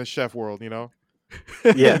words in the chef world, you know?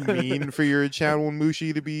 Yeah. Mean for your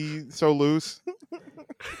chawanmushi to be so loose.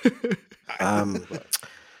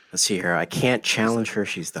 Let's see here. I can't challenge her.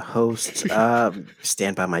 She's the host.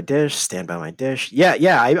 Stand by my dish. Stand by my dish. Yeah.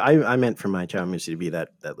 I meant for my chawanmushi to be that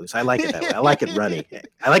loose. I like it that way. I like it runny.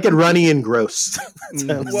 I like it runny and gross.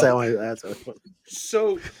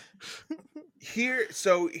 So here,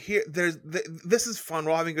 this is fun.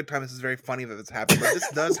 We're all having a good time. This is very funny that this happened, but this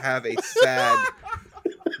does have a sad.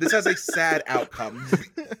 This has a sad outcome.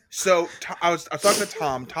 So I was talking to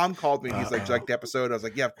Tom. Tom called me. And he's like, "Do you like the episode?" I was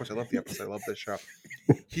like, "Yeah, of course. I love the episode. I love this show."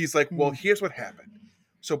 He's like, "Well, here's what happened.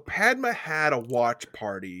 So Padma had a watch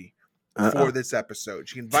party for this episode.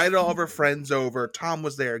 She invited all of her friends over. Tom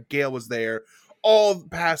was there. Gail was there. All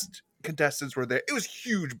past contestants were there. It was a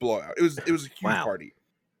huge blowout. It was a huge party.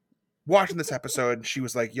 Watching this episode, and she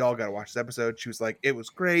was like, "Y'all gotta watch this episode." She was like, "It was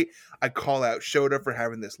great." I call out Shota for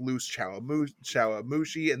having this loose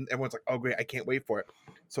chawanmushi, and everyone's like, "Oh, great! I can't wait for it."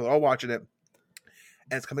 So they're all watching it,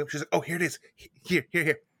 and it's coming up. She's like, "Oh, here it is! Here!"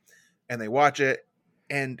 And they watch it,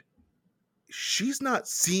 and she's not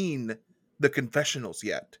seen the confessionals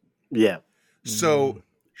yet. Yeah. So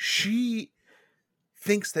she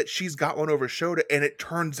thinks that she's got one over Shota, and it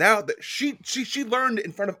turns out that she learned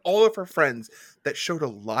in front of all of her friends that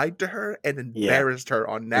Shota lied to her and embarrassed her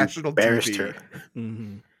on national TV.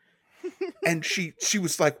 Mm-hmm. And she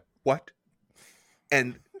was like, "What?"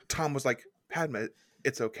 And Tom was like, "Padma,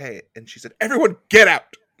 it's okay." And she said, "Everyone get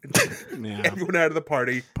out." Everyone out of the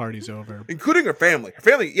party. Party's over. Including her family. Her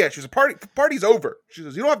family, she was party's over. She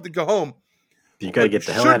says, "You don't have to go home. You got to get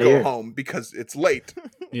the hell out of here. Go home because it's late."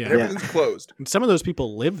 Yeah. And everything's closed. And some of those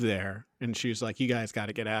people live there, and she was like, "You guys got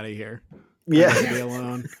to get out of here. Yeah. Be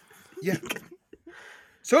alone." Yeah.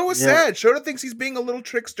 So it was sad. Shota thinks he's being a little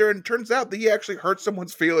trickster, and it turns out that he actually hurt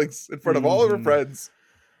someone's feelings in front of all of her friends.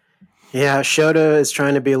 Yeah, Shota is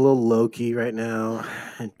trying to be a little low-key right now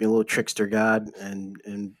and be a little trickster god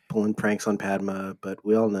and pulling pranks on Padma, but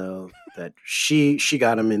we all know that she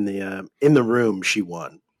got him in the room. She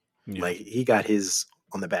won. Yeah. Like he got his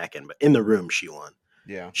on the back end, but in the room she won.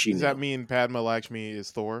 Yeah. Does that mean Padma Lakshmi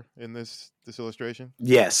is Thor in this illustration?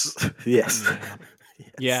 Yes. Yes. Yeah.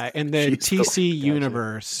 Yeah, in the TC Thor.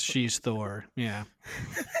 Universe, she's Thor. Yeah.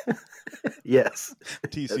 Yes.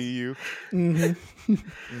 TCU. Mm-hmm.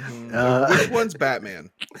 Mm-hmm. Which one's Batman?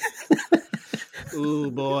 Ooh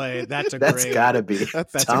boy, that's gotta be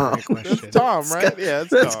that's Tom. A great question. That's Tom, right?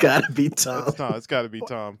 That's gotta be Tom. That's Tom. It's gotta be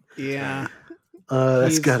Tom. Yeah.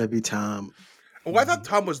 That's gotta be Tom. Oh, I thought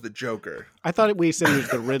Tom was the Joker. I thought we said he was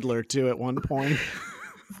the Riddler too at one point.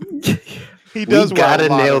 He does. We gotta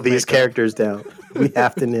nail these characters down. We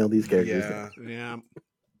have to nail these characters down. Yeah.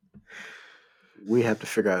 We have to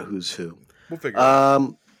figure out who's who. We'll figure it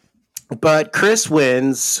out. But Chris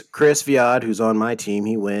wins. Chris Viad, who's on my team,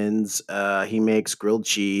 he wins. He makes grilled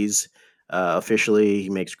cheese. Officially, he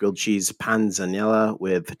makes grilled cheese panzanella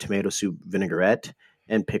with tomato soup vinaigrette.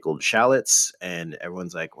 and pickled shallots. And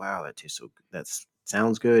everyone's like, wow, that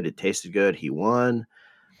sounds good. It tasted good. He won.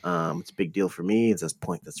 It's a big deal for me. That's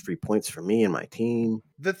 3 points for me and my team.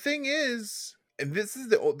 The thing is, and this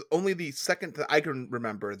is only the second that I can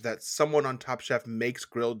remember that someone on Top Chef makes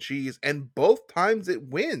grilled cheese, and both times it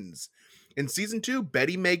wins. In season 2,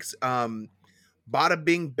 Betty makes Bada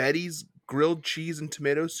Bing Betty's grilled cheese and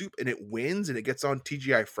tomato soup, and it wins, and it gets on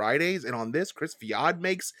TGI Fridays. And on this, Chris Viad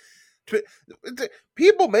makes.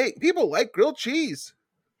 People like grilled cheese,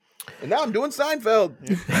 and now I'm doing Seinfeld.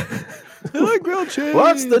 I like grilled cheese.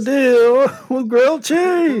 What's the deal with grilled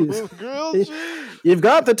cheese? You've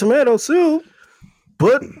got the tomato soup.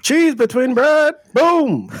 Put cheese between bread.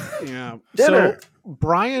 Boom. Yeah. Dinner. So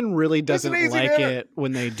Brian really doesn't easy like dinner. it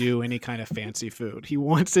when they do any kind of fancy food. He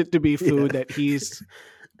wants it to be food that he's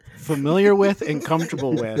familiar with and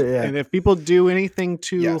comfortable with. Yeah. And if people do anything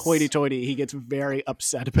too Yes. hoity-toity, he gets very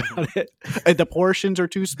upset about it. And the portions are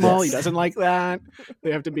too small. He doesn't like that.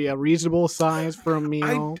 They have to be a reasonable size for a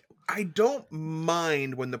meal. I don't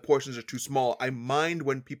mind when the portions are too small. I mind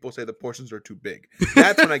when people say the portions are too big.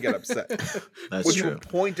 That's when I get upset. That's when true. you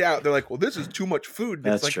point out, they're like, well, this is too much food. And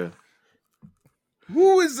That's it's like, true.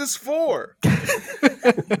 who is this for?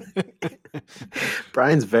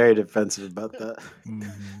 Brian's very defensive about that.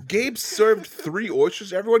 Gabe served 3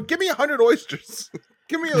 oysters to everyone. Give me 100 oysters.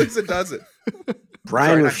 Give me at least a dozen.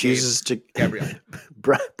 Brian Sorry, not refuses to. Gabrielle.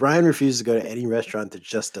 Brian refuses to go to any restaurant that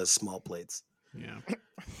just does small plates. Yeah.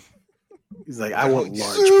 He's like, I want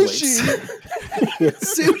large Sushi.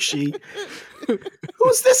 plates. Sushi.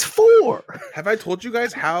 Who's this for? Have I told you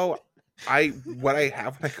guys what I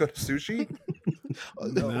have when I go to sushi?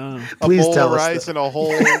 No. A Please bowl tell of us rice that. and a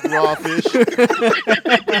whole raw fish.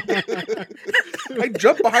 I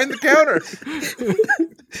jump behind the counter.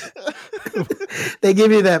 They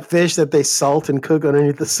give you that fish that they salt and cook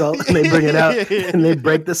underneath the salt, and they bring it out, and they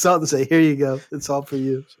break the salt and say, "Here you go. It's all for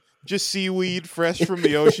you." Just seaweed fresh from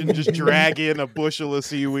the ocean. Just drag in a bushel of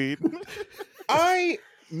seaweed.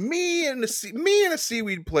 Me in a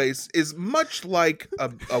seaweed place is much like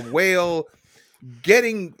a whale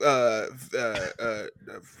getting Do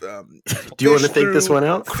you want to think this one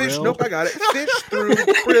out? Fish, Krill? nope, I got it. Fish through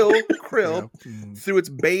krill through its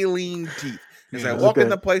baleen teeth. As I walk in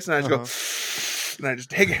the place and I just go, and I just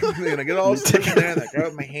take everything and I get all stuff in there and I grab it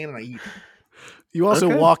with my hand and I eat. You also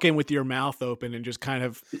Okay. walk in with your mouth open and just kind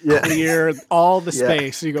of Yeah. clear all the Yeah.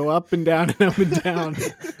 space. You go up and down and up and down.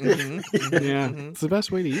 Mhm. Yeah, Mhm. it's the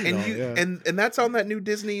best way to eat. And it all, you yeah. and that's on that new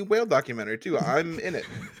Disney whale documentary too. I'm in it.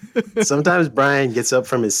 Sometimes Brian gets up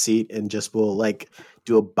from his seat and just will like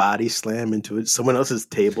do a body slam into someone else's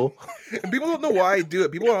table, And people don't know why I do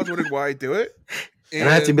it. People are always wondering why I do it. and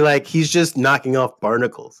I have to be like, "He's just knocking off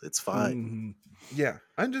barnacles. It's fine." Mhm. yeah,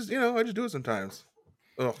 I just do it sometimes.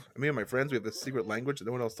 Oh, me and my friends, we have this secret language that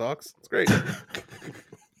no one else talks. It's great.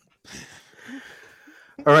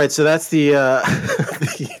 All right, so that's the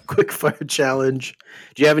the quick fire challenge.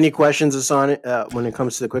 Do you have any questions, Asani, when it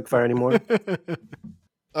comes to the quick fire anymore?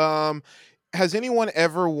 Has anyone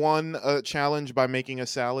ever won a challenge by making a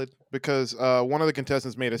salad? Because one of the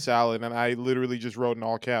contestants made a salad, and I literally just wrote in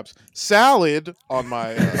all caps "salad" on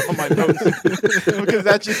my notes because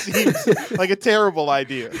that just seems like a terrible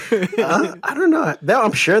idea. I don't know.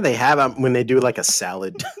 I'm sure they have when they do like a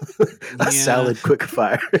salad, Yeah. salad quick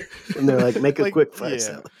fire, and they're like, "Make a Like, quick fire yeah.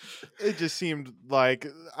 salad." It just seemed like,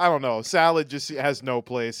 I don't know, salad just has no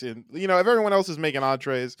place in. If everyone else is making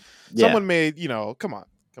entrees, Yeah. someone made. Come on.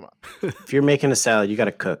 If you're making a salad, you got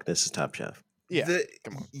to cook. This is Top Chef. Yeah,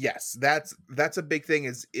 come on. Yes, that's a big thing.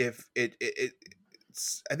 Is if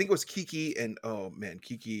it's, I think it was Kiki, and oh man,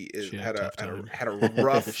 Kiki She had had a a tough time. had a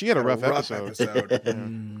rough. She had a rough episode. episode. Yeah.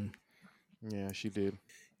 Mm. Yeah, she did.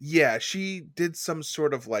 Yeah, she did some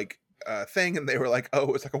sort of like thing, and they were like,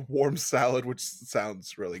 "Oh, it's like a warm salad," which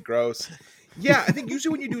sounds really gross. Yeah, I think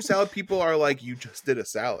usually when you do salad, people are like, "You just did a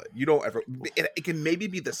salad." You don't ever. It can maybe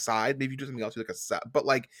be the side, maybe you do something else, like a salad, but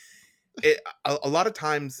like. A lot of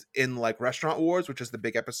times in like Restaurant Wars, which is the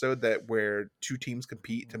big episode where 2 teams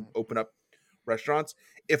compete to open up restaurants,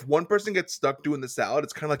 if one person gets stuck doing the salad,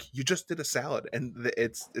 it's kind of like you just did a salad, and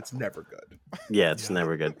it's never good. Yeah, it's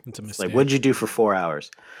never good. It's a It's mistake. like, what'd you do for 4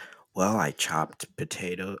 hours? Well, I chopped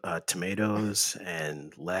tomatoes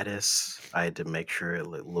and lettuce. I had to make sure it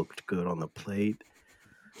looked good on the plate.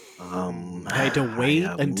 I had to wait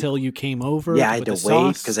until you came over. Yeah, I with had to the wait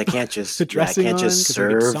sauce, because I can't just the dressing I can't just 'cause it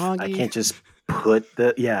would get serve. I soggy. can't just put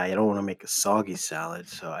the I don't want to make a soggy salad,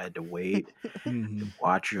 so I had to wait, Mhm.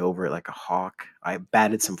 watch over it like a hawk. I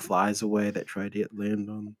batted some flies away that tried to land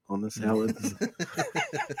on the salad.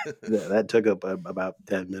 That took up about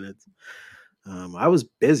 10 minutes. I was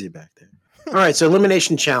busy back there. All right, so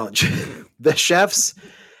elimination challenge. The chefs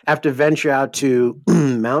have to venture out to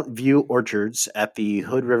Mount View Orchards at the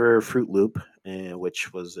Hood River Fruit Loop,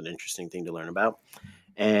 which was an interesting thing to learn about.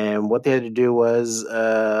 And what they had to do was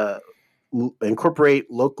incorporate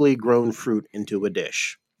locally grown fruit into a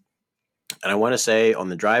dish. And I want to say on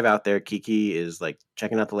the drive out there, Kiki is like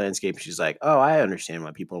checking out the landscape. She's like, oh, I understand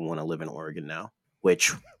why people want to live in Oregon now,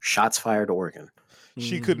 which shots fired to Oregon.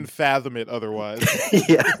 She couldn't fathom it otherwise.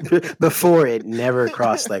 Yeah, before it never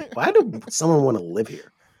crossed. Like, why do someone want to live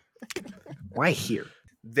here? Why here?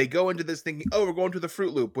 They go into this thinking, oh, we're going to the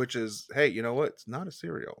Fruit Loop, which is, hey, you know what? It's not a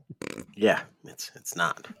cereal. Yeah, it's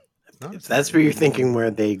not. Not If that's where you're thinking where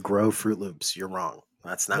they grow Fruit Loops, you're wrong.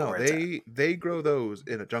 That's not where it's at. They grow those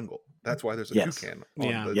in a jungle. That's why there's a toucan.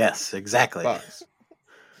 Yeah. Yes, exactly. Box.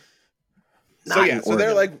 Not So yeah, in so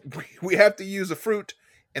they're Oregon. like, we have to use a fruit,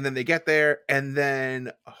 and then they get there, and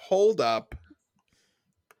then hold up.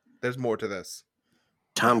 There's more to this.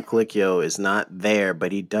 Tom Colicchio is not there,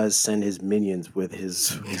 but he does send his minions with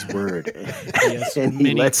his word. Yes, And he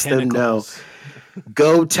many lets them know, tentacles.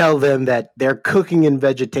 go tell them that they're cooking in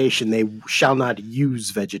vegetation. They shall not use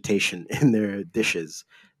vegetation in their dishes.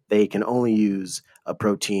 They can only use a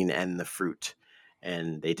protein and the fruit.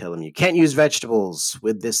 And they tell them, you can't use vegetables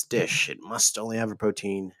with this dish. It must only have a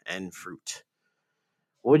protein and fruit.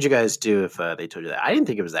 What would you guys do if they told you that? I didn't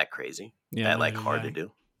think it was that crazy. Yeah, that like neither hard did to I.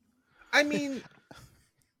 do. I mean,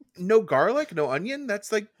 no garlic, no onion.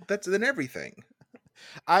 That's in everything.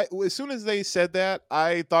 As soon as they said that,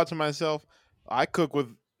 I thought to myself, I cook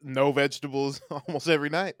with no vegetables almost every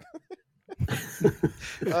night.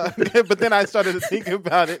 But then I started to think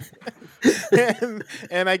about it,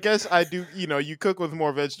 and I guess I do. You cook with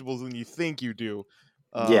more vegetables than you think you do.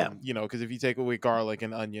 Yeah. Because if you take away garlic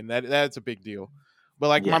and onion, that's a big deal. But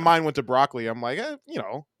like Yeah. my mind went to broccoli. I'm like,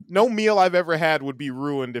 no meal I've ever had would be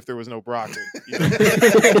ruined if there was no broccoli.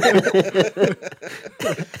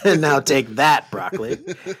 And now take that, broccoli.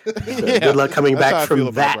 So Yeah, good luck coming that's how back I feel from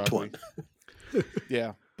about that broccoli. one.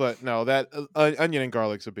 Yeah, but no, that onion and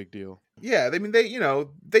garlic's a big deal. Yeah, I mean,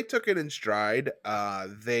 they took it in stride.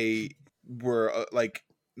 They were like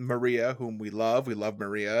Maria, whom we love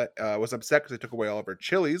Maria, was upset because they took away all of her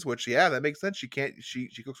chilies, which, yeah, that makes sense. She can't, she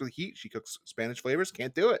cooks with heat. She cooks Spanish flavors.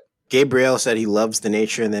 Can't do it. Gabriel said he loves the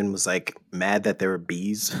nature and then was like mad that there were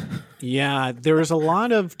bees. Yeah, there was a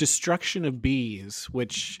lot of destruction of bees,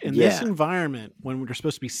 which in this Yeah. environment, when we're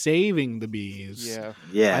supposed to be saving the bees, Yeah,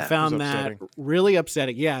 Yeah. I found was that upsetting. really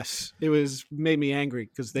upsetting. Yes, it made me angry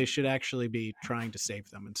because they should actually be trying to save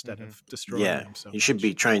them instead of destroying Yeah. them. So You should much.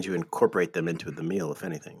 be trying to incorporate them into the meal, if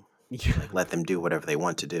anything. Yeah. Like, let them do whatever they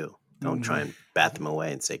want to do. Don't try and bat them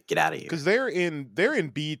away and say, get out of here. because they're in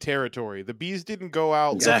bee territory. The bees didn't go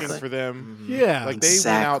out Exactly. looking for them. Yeah, Like they went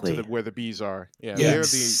out to Exactly. where the bees are. Yeah, Yeah,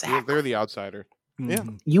 they're the outsider. Yeah.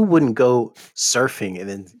 Mhm. You wouldn't go surfing and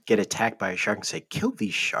then get attacked by a shark and say, kill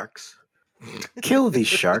these sharks. Kill these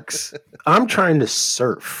sharks. I'm trying to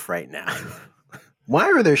surf right now. Why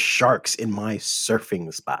are there sharks in my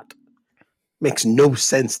surfing spot? Makes no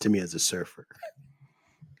sense to me as a surfer.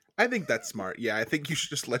 I think that's smart. Yeah, I think you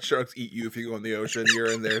should just let sharks eat you if you go in the ocean.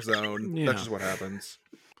 You're in their zone. Yeah. That's just what happens.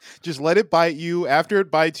 Just let it bite you. After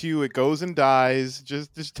it bites you, it goes and dies.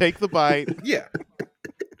 Just take the bite. Yeah.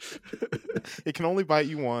 It can only bite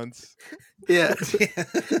you once. Yeah.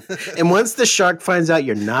 And once the shark finds out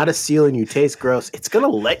you're not a seal and you taste gross, it's going to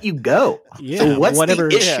let you go. Yeah, So what's whatever-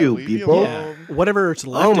 the issue, leave me people? alone. Yeah. Whatever's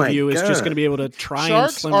left Oh my of you is just God. going to be able to try and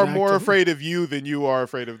Sharks swim are back more to- afraid of you than you are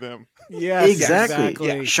afraid of them. Yes, Exactly.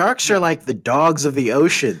 exactly. Sharks are like the dogs of the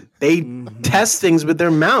ocean. They Mhm. test things with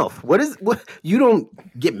their mouth. What you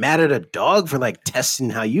don't get mad at a dog for like testing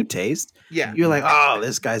how you taste. Yeah. You're like, oh,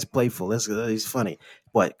 this guy's playful. He's funny.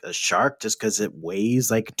 What, a shark just because it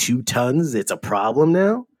weighs like 2 tons, it's a problem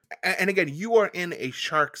now? And again, you are in a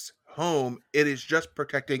shark's home. It is just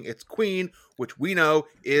protecting its queen, which we know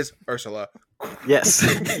is Ursula. Yes.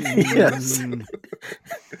 Yes. Mm.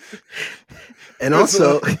 And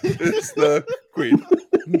also, It's the queen.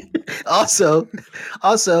 also,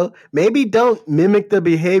 maybe don't mimic the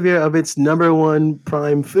behavior of its number one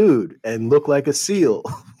prime food and look like a seal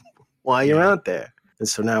while you're out there. And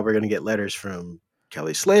so now we're going to get letters from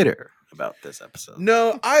Kelly Slater about this episode.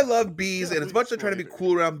 No, I love bees, and as much as I try to be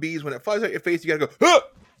cool around bees, when it flies out your face, you gotta go, huh!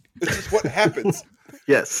 It's just what happens.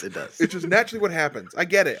 Yes, it does. It's just naturally what happens. I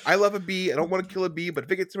get it. I love a bee. I don't want to kill a bee, but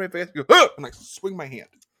if it gets in my face, I go, huh! I'm like, swing my hand.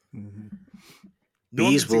 Mhm. No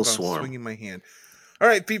one Bees can see will if I'm swarm. Swinging my hand. All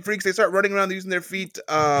right, feet freaks. They start running around using their feet.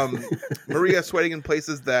 Maria sweating in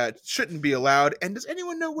places that shouldn't be allowed. And does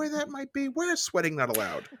anyone know where that might be? Where is sweating not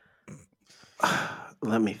allowed?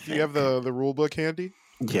 Let me Do think. you have the rule book handy?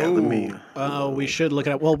 Yeah, let me. We should look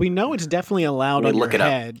it up. Well, we know it's definitely allowed on your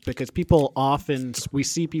head because people often we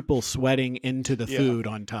see people sweating into the food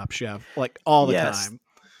on Top Chef like all the time.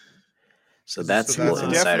 So that's a little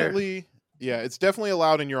insider. Definitely, it's definitely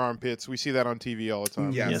allowed in your armpits. We see that on TV all the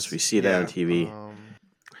time. Yes, we see that on TV. I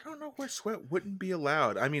don't know where sweat wouldn't be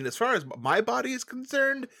allowed. I mean, as far as my body is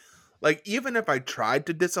concerned, like even if I tried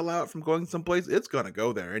to disallow it from going someplace, it's gonna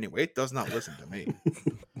go there anyway. It does not listen to me.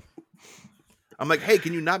 I'm like, hey,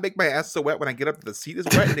 can you not make my ass so wet when I get up the seat is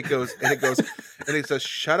wet? And it goes, and it says,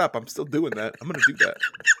 shut up. I'm still doing that. I'm going to do that.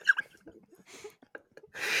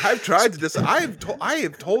 I've tried to this. I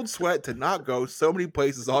have told sweat to not go so many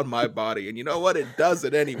places on my body. And you know what? It does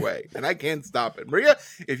it anyway. And I can't stop it. Maria,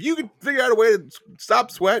 if you can figure out a way to stop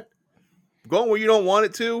sweat going where you don't want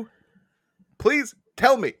it to, please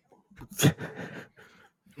tell me.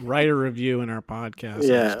 Write a review in our podcast.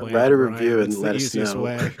 Yeah, write a review and let us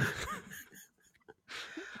know.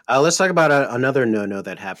 Let's talk about another no-no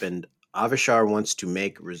that happened. Avishar wants to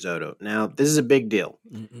make risotto. Now, this is a big deal.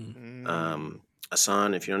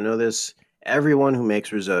 Asan, if you don't know this, everyone who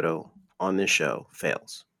makes risotto on this show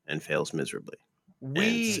fails and fails miserably.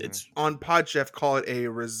 We on PodChef call it a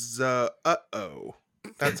risotto.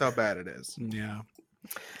 That's how bad it is. Yeah.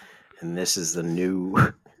 And this is the new.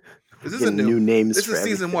 This is a new names. This is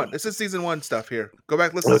season 1. This is season 1 stuff here. Go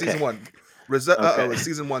back, listen to season 1. It's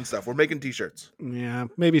season 1 stuff. We're making t-shirts. Yeah,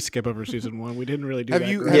 maybe skip over season 1. We didn't really do have that.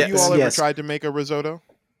 Have you all ever tried to make a risotto?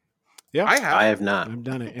 Yeah, I have not. I've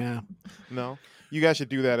done it. Yeah. No, you guys should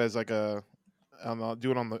do that as like do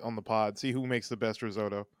it on the pod. See who makes the best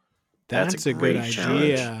risotto. That's a good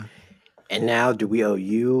idea. And now, do we owe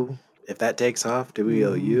you? If that takes off, do we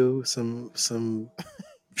owe you some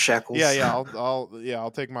shekels? Yeah.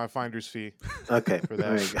 I'll take my finder's fee. Okay, for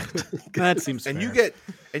that. That seems and fair.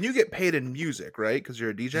 you get paid in music, right? Because you're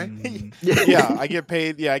a DJ. Yeah, I get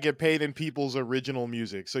paid. Yeah, I get paid in people's original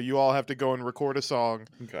music. So you all have to go and record a song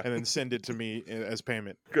and then send it to me as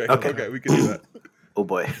payment. Great. Okay, we can do that. Oh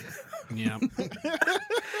boy. Yeah.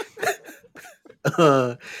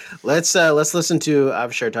 Let's listen to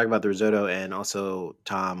Avishar talk about the risotto and also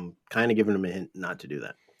Tom kind of giving him a hint not to do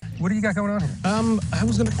that. What do you got going on here? I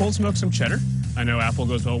was going to cold smoke some cheddar. I know apple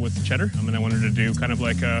goes well with cheddar. And I wanted to do kind of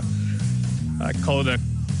like I call it a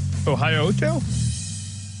Ohio-to.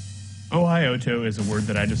 Ohio-to is a word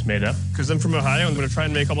that I just made up. Because I'm from Ohio, I'm going to try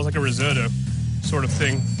and make almost like a risotto sort of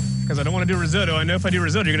thing. Because I don't want to do risotto. I know if I do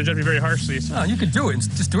risotto, you're going to judge me very harshly. So. Oh, you can do it.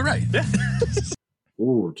 Just do it right. Yeah.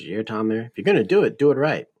 Ooh, did you hear Tom there? If you're going to do it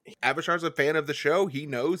right. Avishar's a fan of the show. He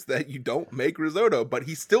knows that you don't make risotto, but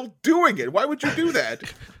he's still doing it. Why would you do that?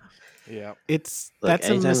 Yeah. That's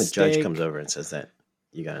anytime a mistake. The judge comes over and says that,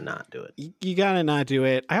 you gotta not do it. You gotta not do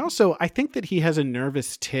it. I think that he has a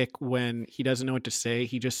nervous tick when he doesn't know what to say.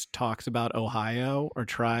 He just talks about Ohio or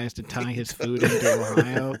tries to tie his food into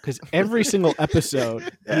Ohio because every single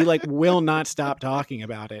episode he will not stop talking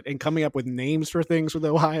about it and coming up with names for things with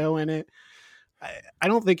Ohio in it. I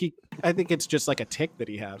think it's just like a tick that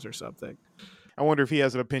he has or something. I wonder if he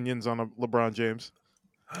has opinions on LeBron James.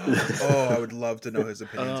 I would love to know his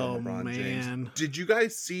opinions on LeBron James. Man. Did you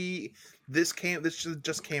guys see this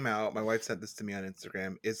just came out? My wife sent this to me on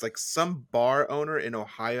Instagram. It's like some bar owner in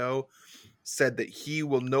Ohio said that he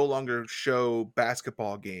will no longer show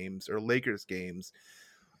basketball games or Lakers games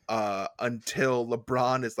until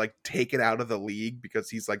LeBron is taken out of the league because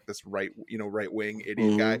he's this right wing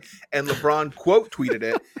idiot guy. And LeBron quote tweeted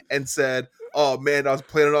it and said, "Oh man, I was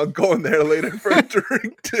planning on going there later for a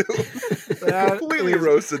drink too." Completely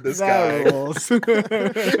roasted this guy.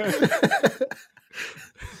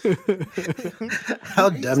 How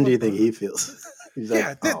dumb do you think he feels? He's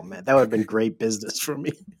oh man, that would have been great business for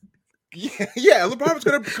me. Yeah, LeBron was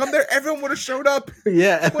going to come there. Everyone would have showed up.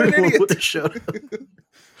 Yeah, everyone would have showed up.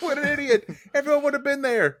 What an idiot. Everyone would have been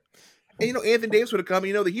there. And, Anthony Davis would have come.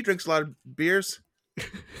 That he drinks a lot of beers,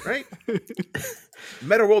 right?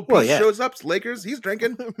 Meta World Peace shows up. Lakers, he's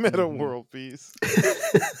drinking. Meta World Peace.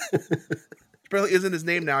 Probably isn't his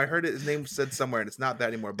name now. I heard his name said somewhere, and it's not that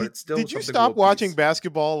anymore. But it's still. Did you stop watching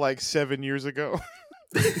basketball 7 years ago?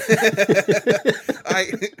 I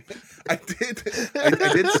did.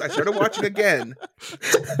 I started watching again,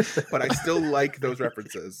 but I still like those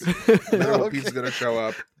references. Meta World Peace is going to show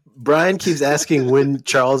up. Brian keeps asking when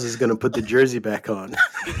Charles is going to put the jersey back on,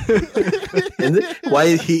 and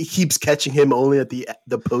why he keeps catching him only at the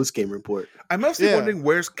post game report. I'm mostly wondering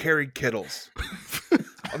where's Kerry Kittles.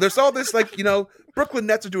 There's all this Brooklyn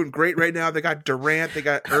Nets are doing great right now. They got Durant, they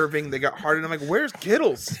got Irving, they got Harden. I'm like, where's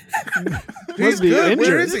Kittles? He's good.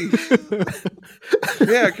 Where is he?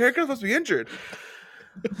 Yeah, Kerry Kittles must be injured.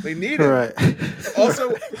 They need him. Right.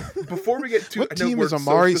 Also, before we get to what team is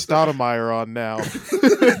Amari Stoudemire on now?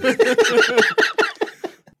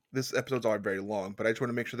 This episode's already very long, but I just want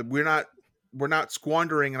to make sure that we're not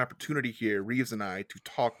squandering an opportunity here, Reeves and I, to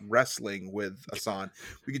talk wrestling with Hassan.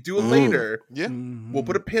 We could do it later. Yeah. We'll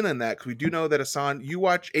put a pin in that because we do know that Hassan, you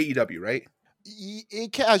watch AEW, right?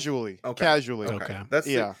 Casually. Okay. Casually. Okay. That's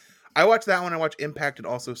yeah. I watch that one. I watch Impact and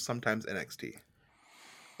also sometimes NXT.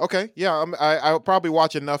 Okay. Yeah. I'll probably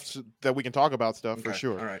watch enough that we can talk about stuff for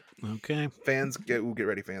sure. All right. Okay. Fans, get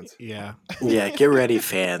ready, fans. Yeah. Yeah, get ready,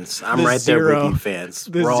 fans. I'm The right zero- there with you, fans.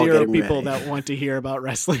 The We're all zero getting people ready. that want to hear about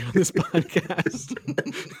wrestling on this podcast.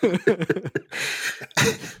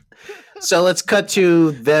 So let's cut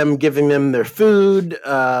to them giving them their food.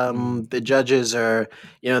 The judges are,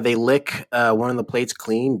 they lick one of the plates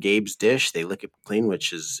clean, Gabe's dish. They lick it clean,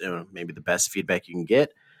 which is maybe the best feedback you can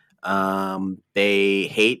get. They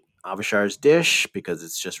hate Avishar's dish because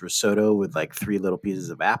it's just risotto with like 3 little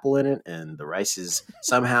pieces of apple in it, and the rice is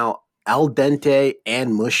somehow al dente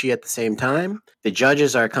and mushy at the same time. The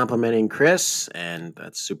judges are complimenting Chris, and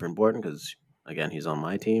that's super important because, again, he's on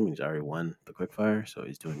my team. He's already won the quickfire, so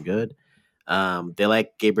he's doing good. They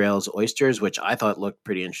like Gabriel's oysters, which I thought looked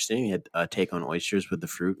pretty interesting. He had a take on oysters with the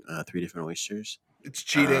fruit, 3 different oysters. It's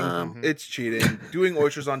cheating. It's cheating. Doing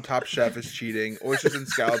oysters on Top Chef is cheating. Oysters and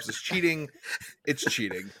scallops is cheating. It's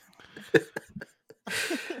cheating.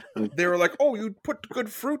 They were like, "Oh, you put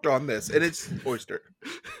good fruit on this," and it's oyster.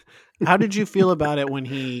 How did you feel about it when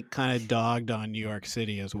he kind of dogged on New York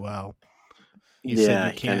City as well? You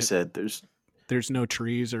said he kind of said there's no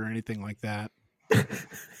trees or anything like that.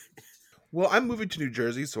 Well, I'm moving to New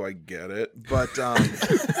Jersey, so I get it. But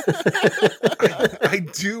I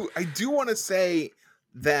do want to say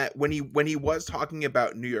that when he was talking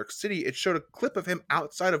about New York City, it showed a clip of him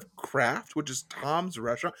outside of Kraft, which is Tom's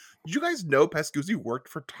restaurant. Did you guys know Pascuzzi worked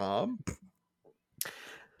for Tom?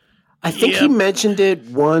 I think he mentioned it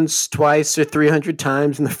once, twice, or 300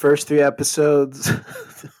 times in the first 3 episodes.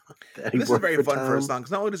 This is very fun for Hassan,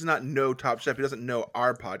 because not only does he not know Top Chef, he doesn't know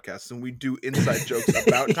our podcast, and we do inside jokes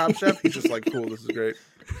about Top Chef. He's just like, cool, this is great.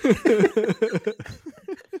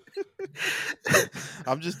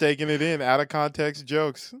 I'm just taking it in, out of context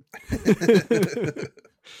jokes.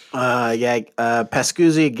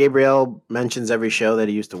 Pascuzzi, Gabriel mentions every show that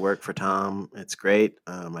he used to work for Tom. It's great.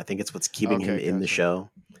 I think it's what's keeping him in the show.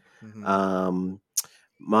 Mm-hmm.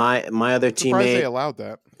 My other Surprised teammate. they allowed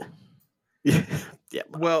that. Yeah.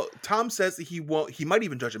 Well, Tom says that he won't. He might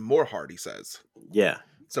even judge him more hard. He says. Yeah.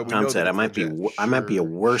 So Tom said I might be a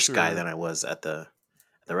worse guy Sure. than I was at the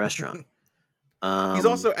restaurant. He's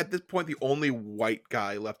also at this point the only white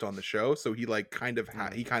guy left on the show, so he like kind of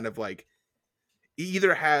he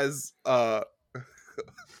either has Go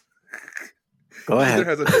either ahead.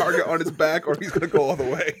 has a target on his back or he's gonna go all the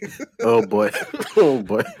way. Oh boy. Oh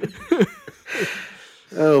boy.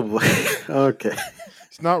 Oh boy. Okay.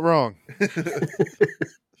 It's not wrong.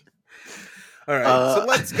 All right, so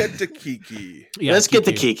let's get to Kiki. Yeah, let's get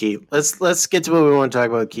to Kiki. Let's get to what we want to talk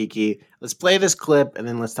about, Kiki. Let's play this clip and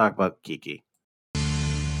then let's talk about Kiki.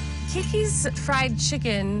 Kiki's fried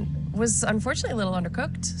chicken was unfortunately a little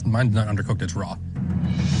undercooked. Mine's not undercooked, it's raw.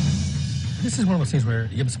 This is one of those things where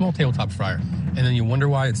you have a small tabletop fryer, and then you wonder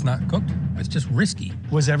why it's not cooked. It's just risky.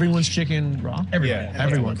 Was everyone's chicken raw?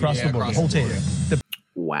 Everyone across the board, the whole table.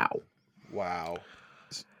 Wow.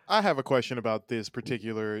 I have a question about this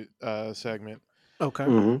particular segment. Okay.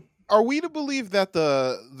 Mm-hmm. Are we to believe that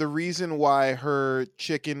the reason why her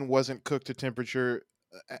chicken wasn't cooked to temperature,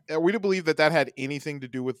 are we to believe that had anything to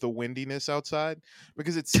do with the windiness outside?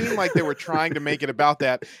 Because it seemed like they were trying to make it about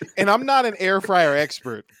that. And I'm not an air fryer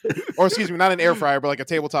expert, or excuse me, not an air fryer, but like a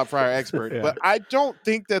tabletop fryer expert. Yeah. But I don't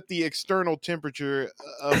think that the external temperature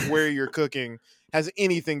of where you're cooking has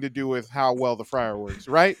anything to do with how well the fryer works,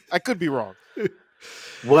 right? I could be wrong.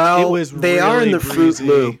 Well, they are in really the Fruit breezy.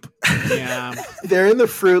 Loop. Yeah. They're in the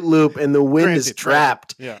Fruit Loop, and the wind is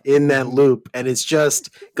trapped in that loop, and it's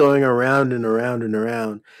just going around and around and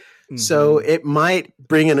around. Mm-hmm. So it might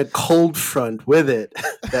bring in a cold front with it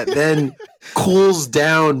that then cools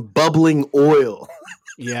down bubbling oil.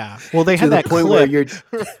 Yeah. Well, they to had the that point clip. where you're,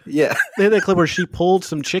 yeah. They had that clip where she pulled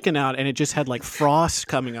some chicken out and it just had like frost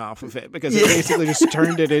coming off of it because it basically just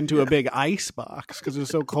turned it into a big ice box because it was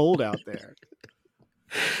so cold out there.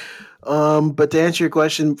 But to answer your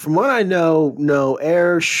question, from what I know, no,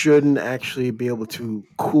 air shouldn't actually be able to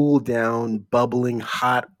cool down bubbling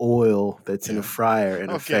hot oil that's in a fryer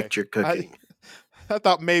and affect your cooking. I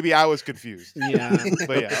thought maybe I was confused. Yeah.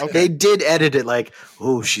 But yeah, okay. They did edit it like,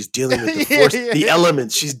 oh, she's dealing with the force, the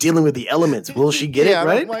elements. She's dealing with the elements. Will she get it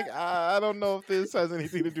right? I'm like, I don't know if this has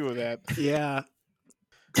anything to do with that. Yeah.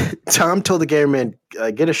 Tom told the cameraman,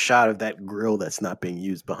 get a shot of that grill that's not being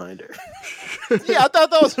used behind her. Yeah, I thought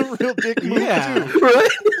that was a real dick move too. Right?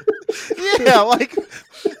 Yeah, like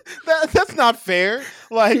that's not fair.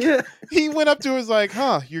 Like he went up to her, was like,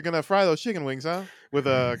 "Huh, you're gonna fry those chicken wings, huh? With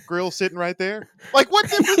a grill sitting right there. Like, what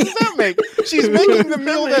difference does that make? She's making the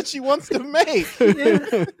meal that she wants to make."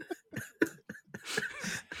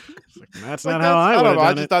 That's not how I don't know.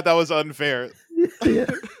 I just thought that was unfair.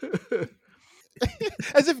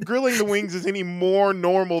 As if grilling the wings is any more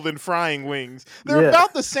normal than frying wings. They're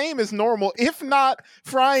about the same as normal. If not,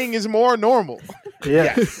 frying is more normal.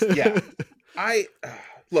 Yeah. Yeah.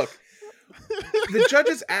 Look, the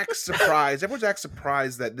judges act surprised. Everyone's act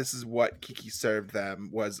surprised that this is what Kiki served them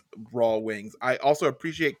was raw wings. I also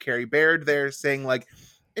appreciate Carrie Baird there saying like,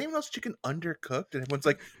 anyone else chicken undercooked? And everyone's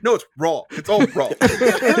like, no, it's raw. It's all raw.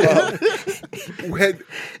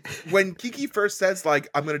 When Kiki first says like,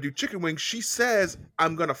 I'm gonna do chicken wings, she says,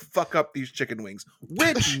 I'm gonna fuck up these chicken wings,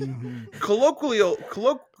 which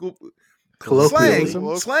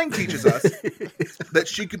slang teaches us that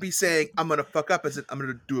she could be saying, I'm gonna fuck up as in I'm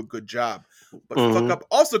gonna do a good job. But fuck up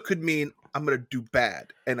also could mean I'm gonna do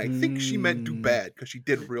bad. And I think she meant do bad because she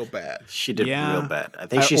did real bad. She did real bad. I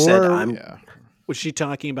think she said was she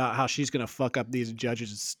talking about how she's going to fuck up these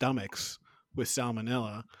judges' stomachs with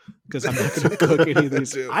salmonella because I'm not going to cook any of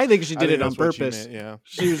these? I think she did it on purpose.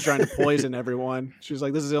 She was trying to poison everyone. She was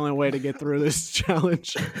like, this is the only way to get through this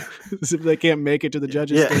challenge is if they can't make it to the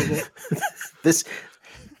judges' table.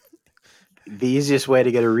 The easiest way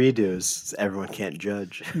to get a redo is everyone can't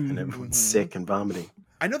judge and everyone's sick and vomiting.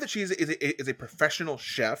 I know that she is a professional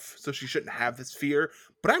chef, so she shouldn't have this fear,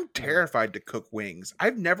 but I'm terrified to cook wings.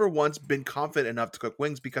 I've never once been confident enough to cook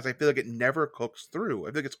wings because I feel like it never cooks through.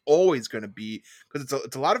 I feel like it's always going to be, because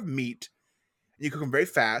it's a lot of meat, and you cook them very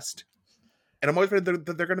fast, and I'm always afraid that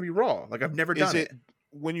they're going to be raw. Like, I've never done it.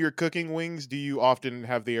 When you're cooking wings, do you often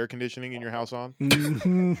have the air conditioning in your house on?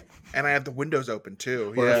 And I have the windows open,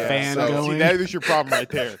 too. Or a fan going. See, that is your problem right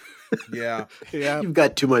there. Yeah. You've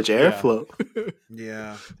got too much airflow.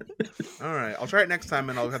 Yeah. All right. I'll try it next time,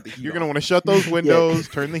 and I'll have the heat. You're gonna want to shut those windows,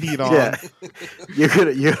 turn the heat on. Yeah.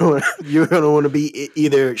 You're gonna want to be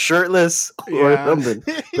either shirtless or something.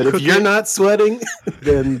 But if you're not sweating,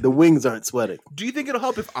 then the wings aren't sweating. Do you think it'll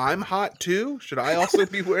help if I'm hot too? Should I also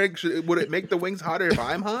be wearing? Would it make the wings hotter if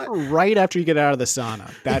I'm hot? Right after you get out of the sauna,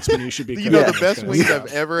 that's when you should be. You know, the best wings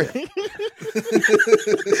I've ever.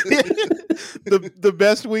 the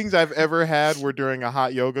best wings I've ever had were during a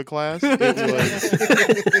hot yoga class. It was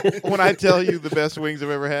when I tell you the best wings I've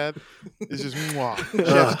ever had, it's just mwah,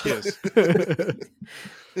 chef's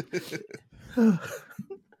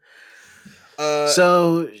kiss.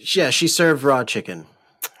 So yeah, she served raw chicken.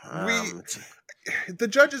 The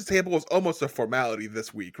judges' table was almost a formality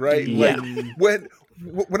this week, right? Yeah. Like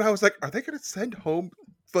when I was like, are they going to send home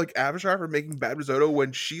like Avishar for making bad risotto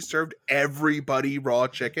when she served everybody raw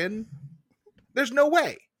chicken? There's no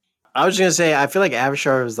way. I was gonna say, I feel like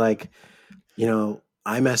Avishar was like,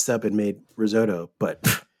 I messed up and made risotto,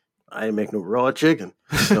 but I didn't make no raw chicken,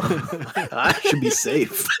 so I should be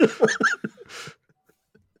safe.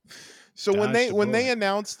 So when they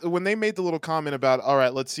made the little comment about, all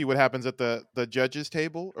right, let's see what happens at the judges'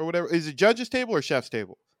 table or whatever. Is it judges' table or chef's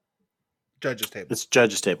table? Judges' table. It's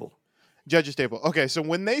judges' table. Judges' table. Okay, so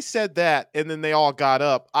when they said that and then they all got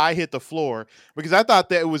up, I hit the floor because I thought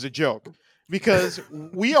that it was a joke. Because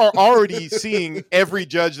we are already seeing every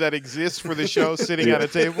judge that exists for the show sitting at a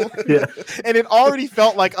table. Yeah. And it already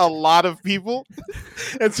felt like a lot of people.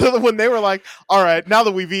 And so when they were like, all right, now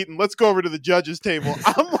that we've eaten, let's go over to the judges' table.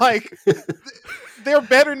 I'm like, there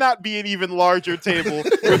better not be an even larger table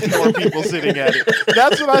with more people sitting at it.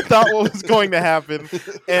 That's what I thought was going to happen.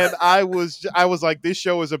 And I was like, this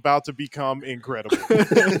show is about to become incredible.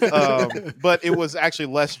 But it was actually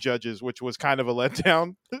less judges, which was kind of a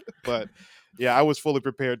letdown. But yeah, I was fully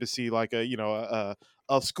prepared to see like a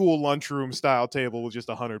school lunchroom style table with just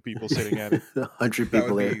 100 people sitting at it. 100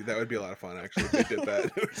 people that would be a lot of fun, actually, if they did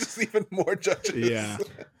that. It was just even more judges. Yeah.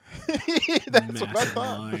 That's what I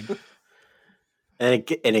thought. And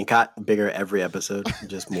it got bigger every episode.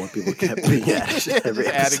 Just more people kept being added every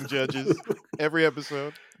episode. Adding judges every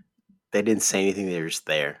episode. They didn't say anything. They were just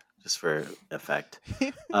there. Just for effect.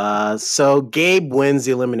 So Gabe wins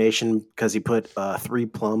the elimination because he put 3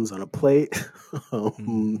 plums on a plate.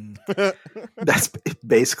 That's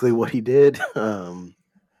basically what he did.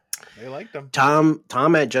 They liked him.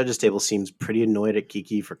 Tom at judges' table seems pretty annoyed at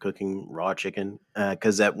Kiki for cooking raw chicken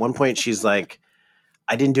because at one point she's like,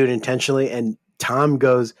 "I didn't do it intentionally," and Tom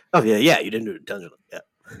goes, "Oh yeah, you didn't do it intentionally." Yeah.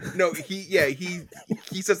 No,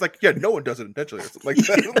 he says like, "Yeah, no one does it intentionally." It's like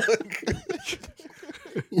that.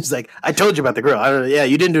 He's like, I told you about the grill. I don't know. Yeah,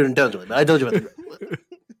 you didn't do it intentionally, but I told you about the grill.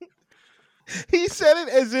 He said it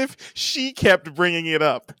as if she kept bringing it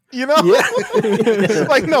up. You know? Yeah.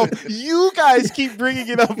 Like, no, you guys keep bringing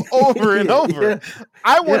it up over and over. Yeah.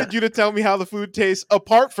 I wanted you to tell me how the food tastes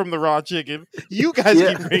apart from the raw chicken. You guys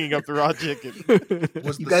keep bringing up the raw chicken.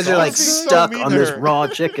 You guys are like stuck on this raw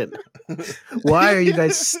chicken. Why are you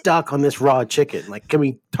guys stuck on this raw chicken? Like, can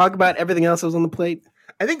we talk about everything else that was on the plate?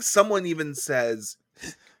 I think someone even says,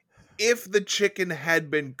 if the chicken had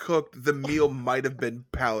been cooked, the meal might have been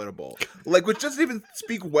palatable. Like, which doesn't even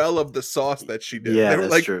speak well of the sauce that she did. Yeah, they were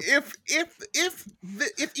that's like, true. if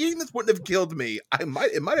eating this wouldn't have killed me, it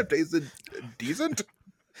might have tasted decent.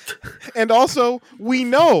 And also, we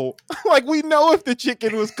know if the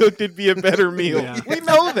chicken was cooked, it'd be a better meal. Yeah. We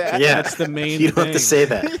know that. Yeah, That's the main You don't thing. have to say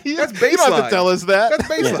that. That's You don't have baseline. to tell us that. That's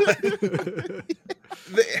baseline.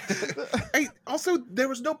 Also, there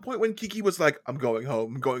was no point when Kiki was like, I'm going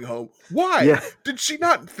home. Why? Yeah. Did she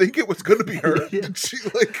not think it was going to be her? Yeah. Did she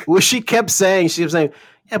like... Well, she kept saying, yeah,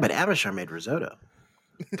 but Abishar made risotto.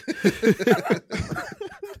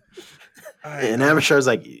 And Abishar's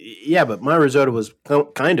like, yeah, but my risotto was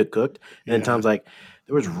kind of cooked. And then Tom's like,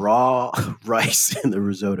 there was raw rice in the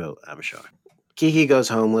risotto, Abishar. Kiki goes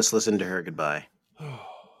home. Let's listen to her goodbye.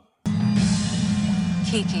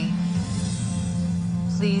 Kiki,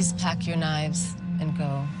 please pack your knives and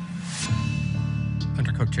go.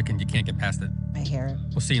 Undercooked chicken, you can't get past it. I hear it.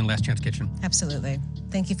 We'll see you in Last Chance Kitchen. Absolutely.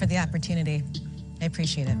 Thank you for the opportunity. I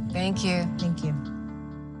appreciate it. Thank you. Thank you.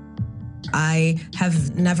 I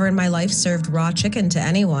have never in my life served raw chicken to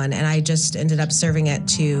anyone, and I just ended up serving it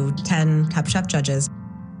to 10 Top Chef judges.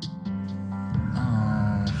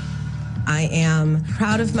 I am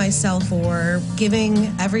proud of myself for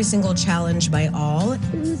giving every single challenge my all.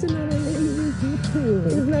 It's not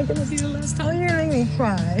gonna be the last time. Oh, you're gonna make me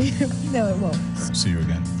cry. No, it won't. See you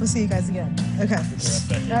again. We'll see you guys again. Okay.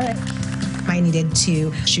 All right. I needed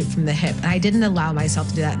to shoot from the hip. I didn't allow myself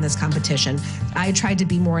to do that in this competition. I tried to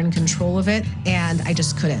be more in control of it, and I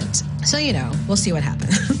just couldn't. So, we'll see what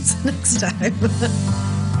happens next time.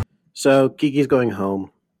 So Kiki's going home.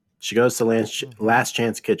 She goes to Last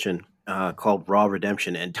Chance Kitchen, called Raw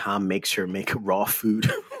Redemption, and Tom makes her make raw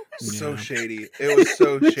food. So shady. It was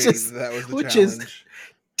so shady. That was the challenge.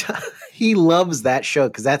 He loves that show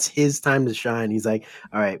because that's his time to shine. He's like,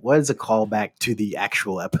 all right, what is a callback to the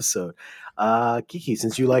actual episode? Kiki,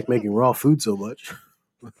 since you like making raw food so much,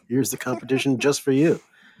 here's the competition just for you.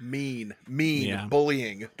 Mean, Yeah.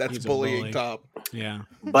 bullying. That's He's a bullying, bully. Tom. Yeah.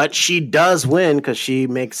 But she does win because she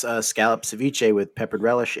makes scallop ceviche with peppered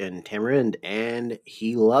relish and tamarind, and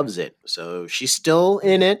he loves it. So she's still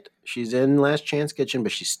in it. She's in Last Chance Kitchen,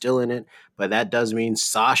 but she's still in it. But that does mean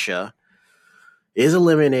Sasha is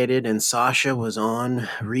eliminated, and Sasha was on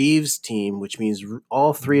Reeves' team, which means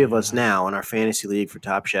all three of us now in our fantasy league for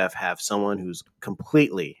Top Chef have someone who's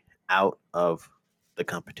completely out of the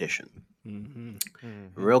competition.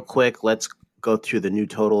 Real quick, let's go through the new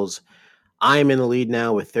totals. I'm in the lead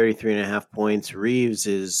now with 33.5 points. Reeves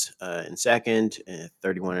is in second,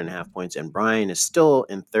 31.5 points. And Brian is still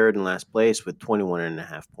in third and last place with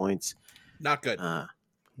 21.5 points. Not good.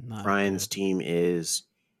 Brian's team is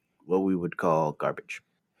what we would call garbage.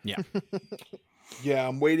 Yeah. Yeah,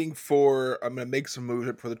 I'm going to make some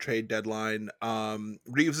moves for the trade deadline.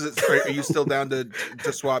 Reeves, are you still down to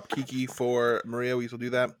swap Kiki for Maria? We still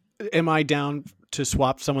do that? Am I down to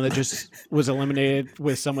swap someone that just was eliminated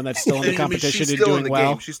with someone that's still in the competition and doing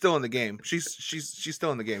well? She's still in the game. She's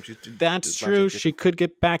still in the game. That's true. She could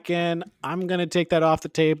get back in. I'm gonna take that off the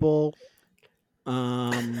table.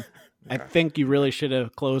 I think you really should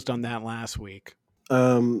have closed on that last week.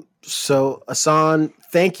 So Asan,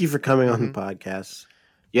 thank you for coming on the podcast.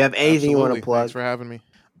 You have anything you want to plug? Thanks for having me.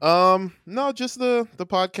 No, just the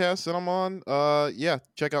podcast that I'm on. Yeah,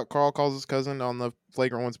 check out Carl Calls His Cousin on the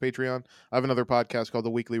Flagrant Ones Patreon. I have another podcast called The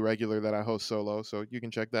Weekly Regular that I host solo, so you can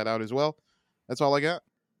check that out as well. That's all I got.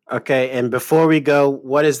 Okay, and before we go,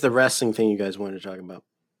 what is the wrestling thing you guys wanted to talk about?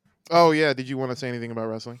 Oh yeah, did you want to say anything about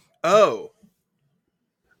wrestling? Oh,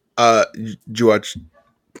 did you watch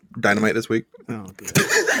Dynamite this week? Oh, good.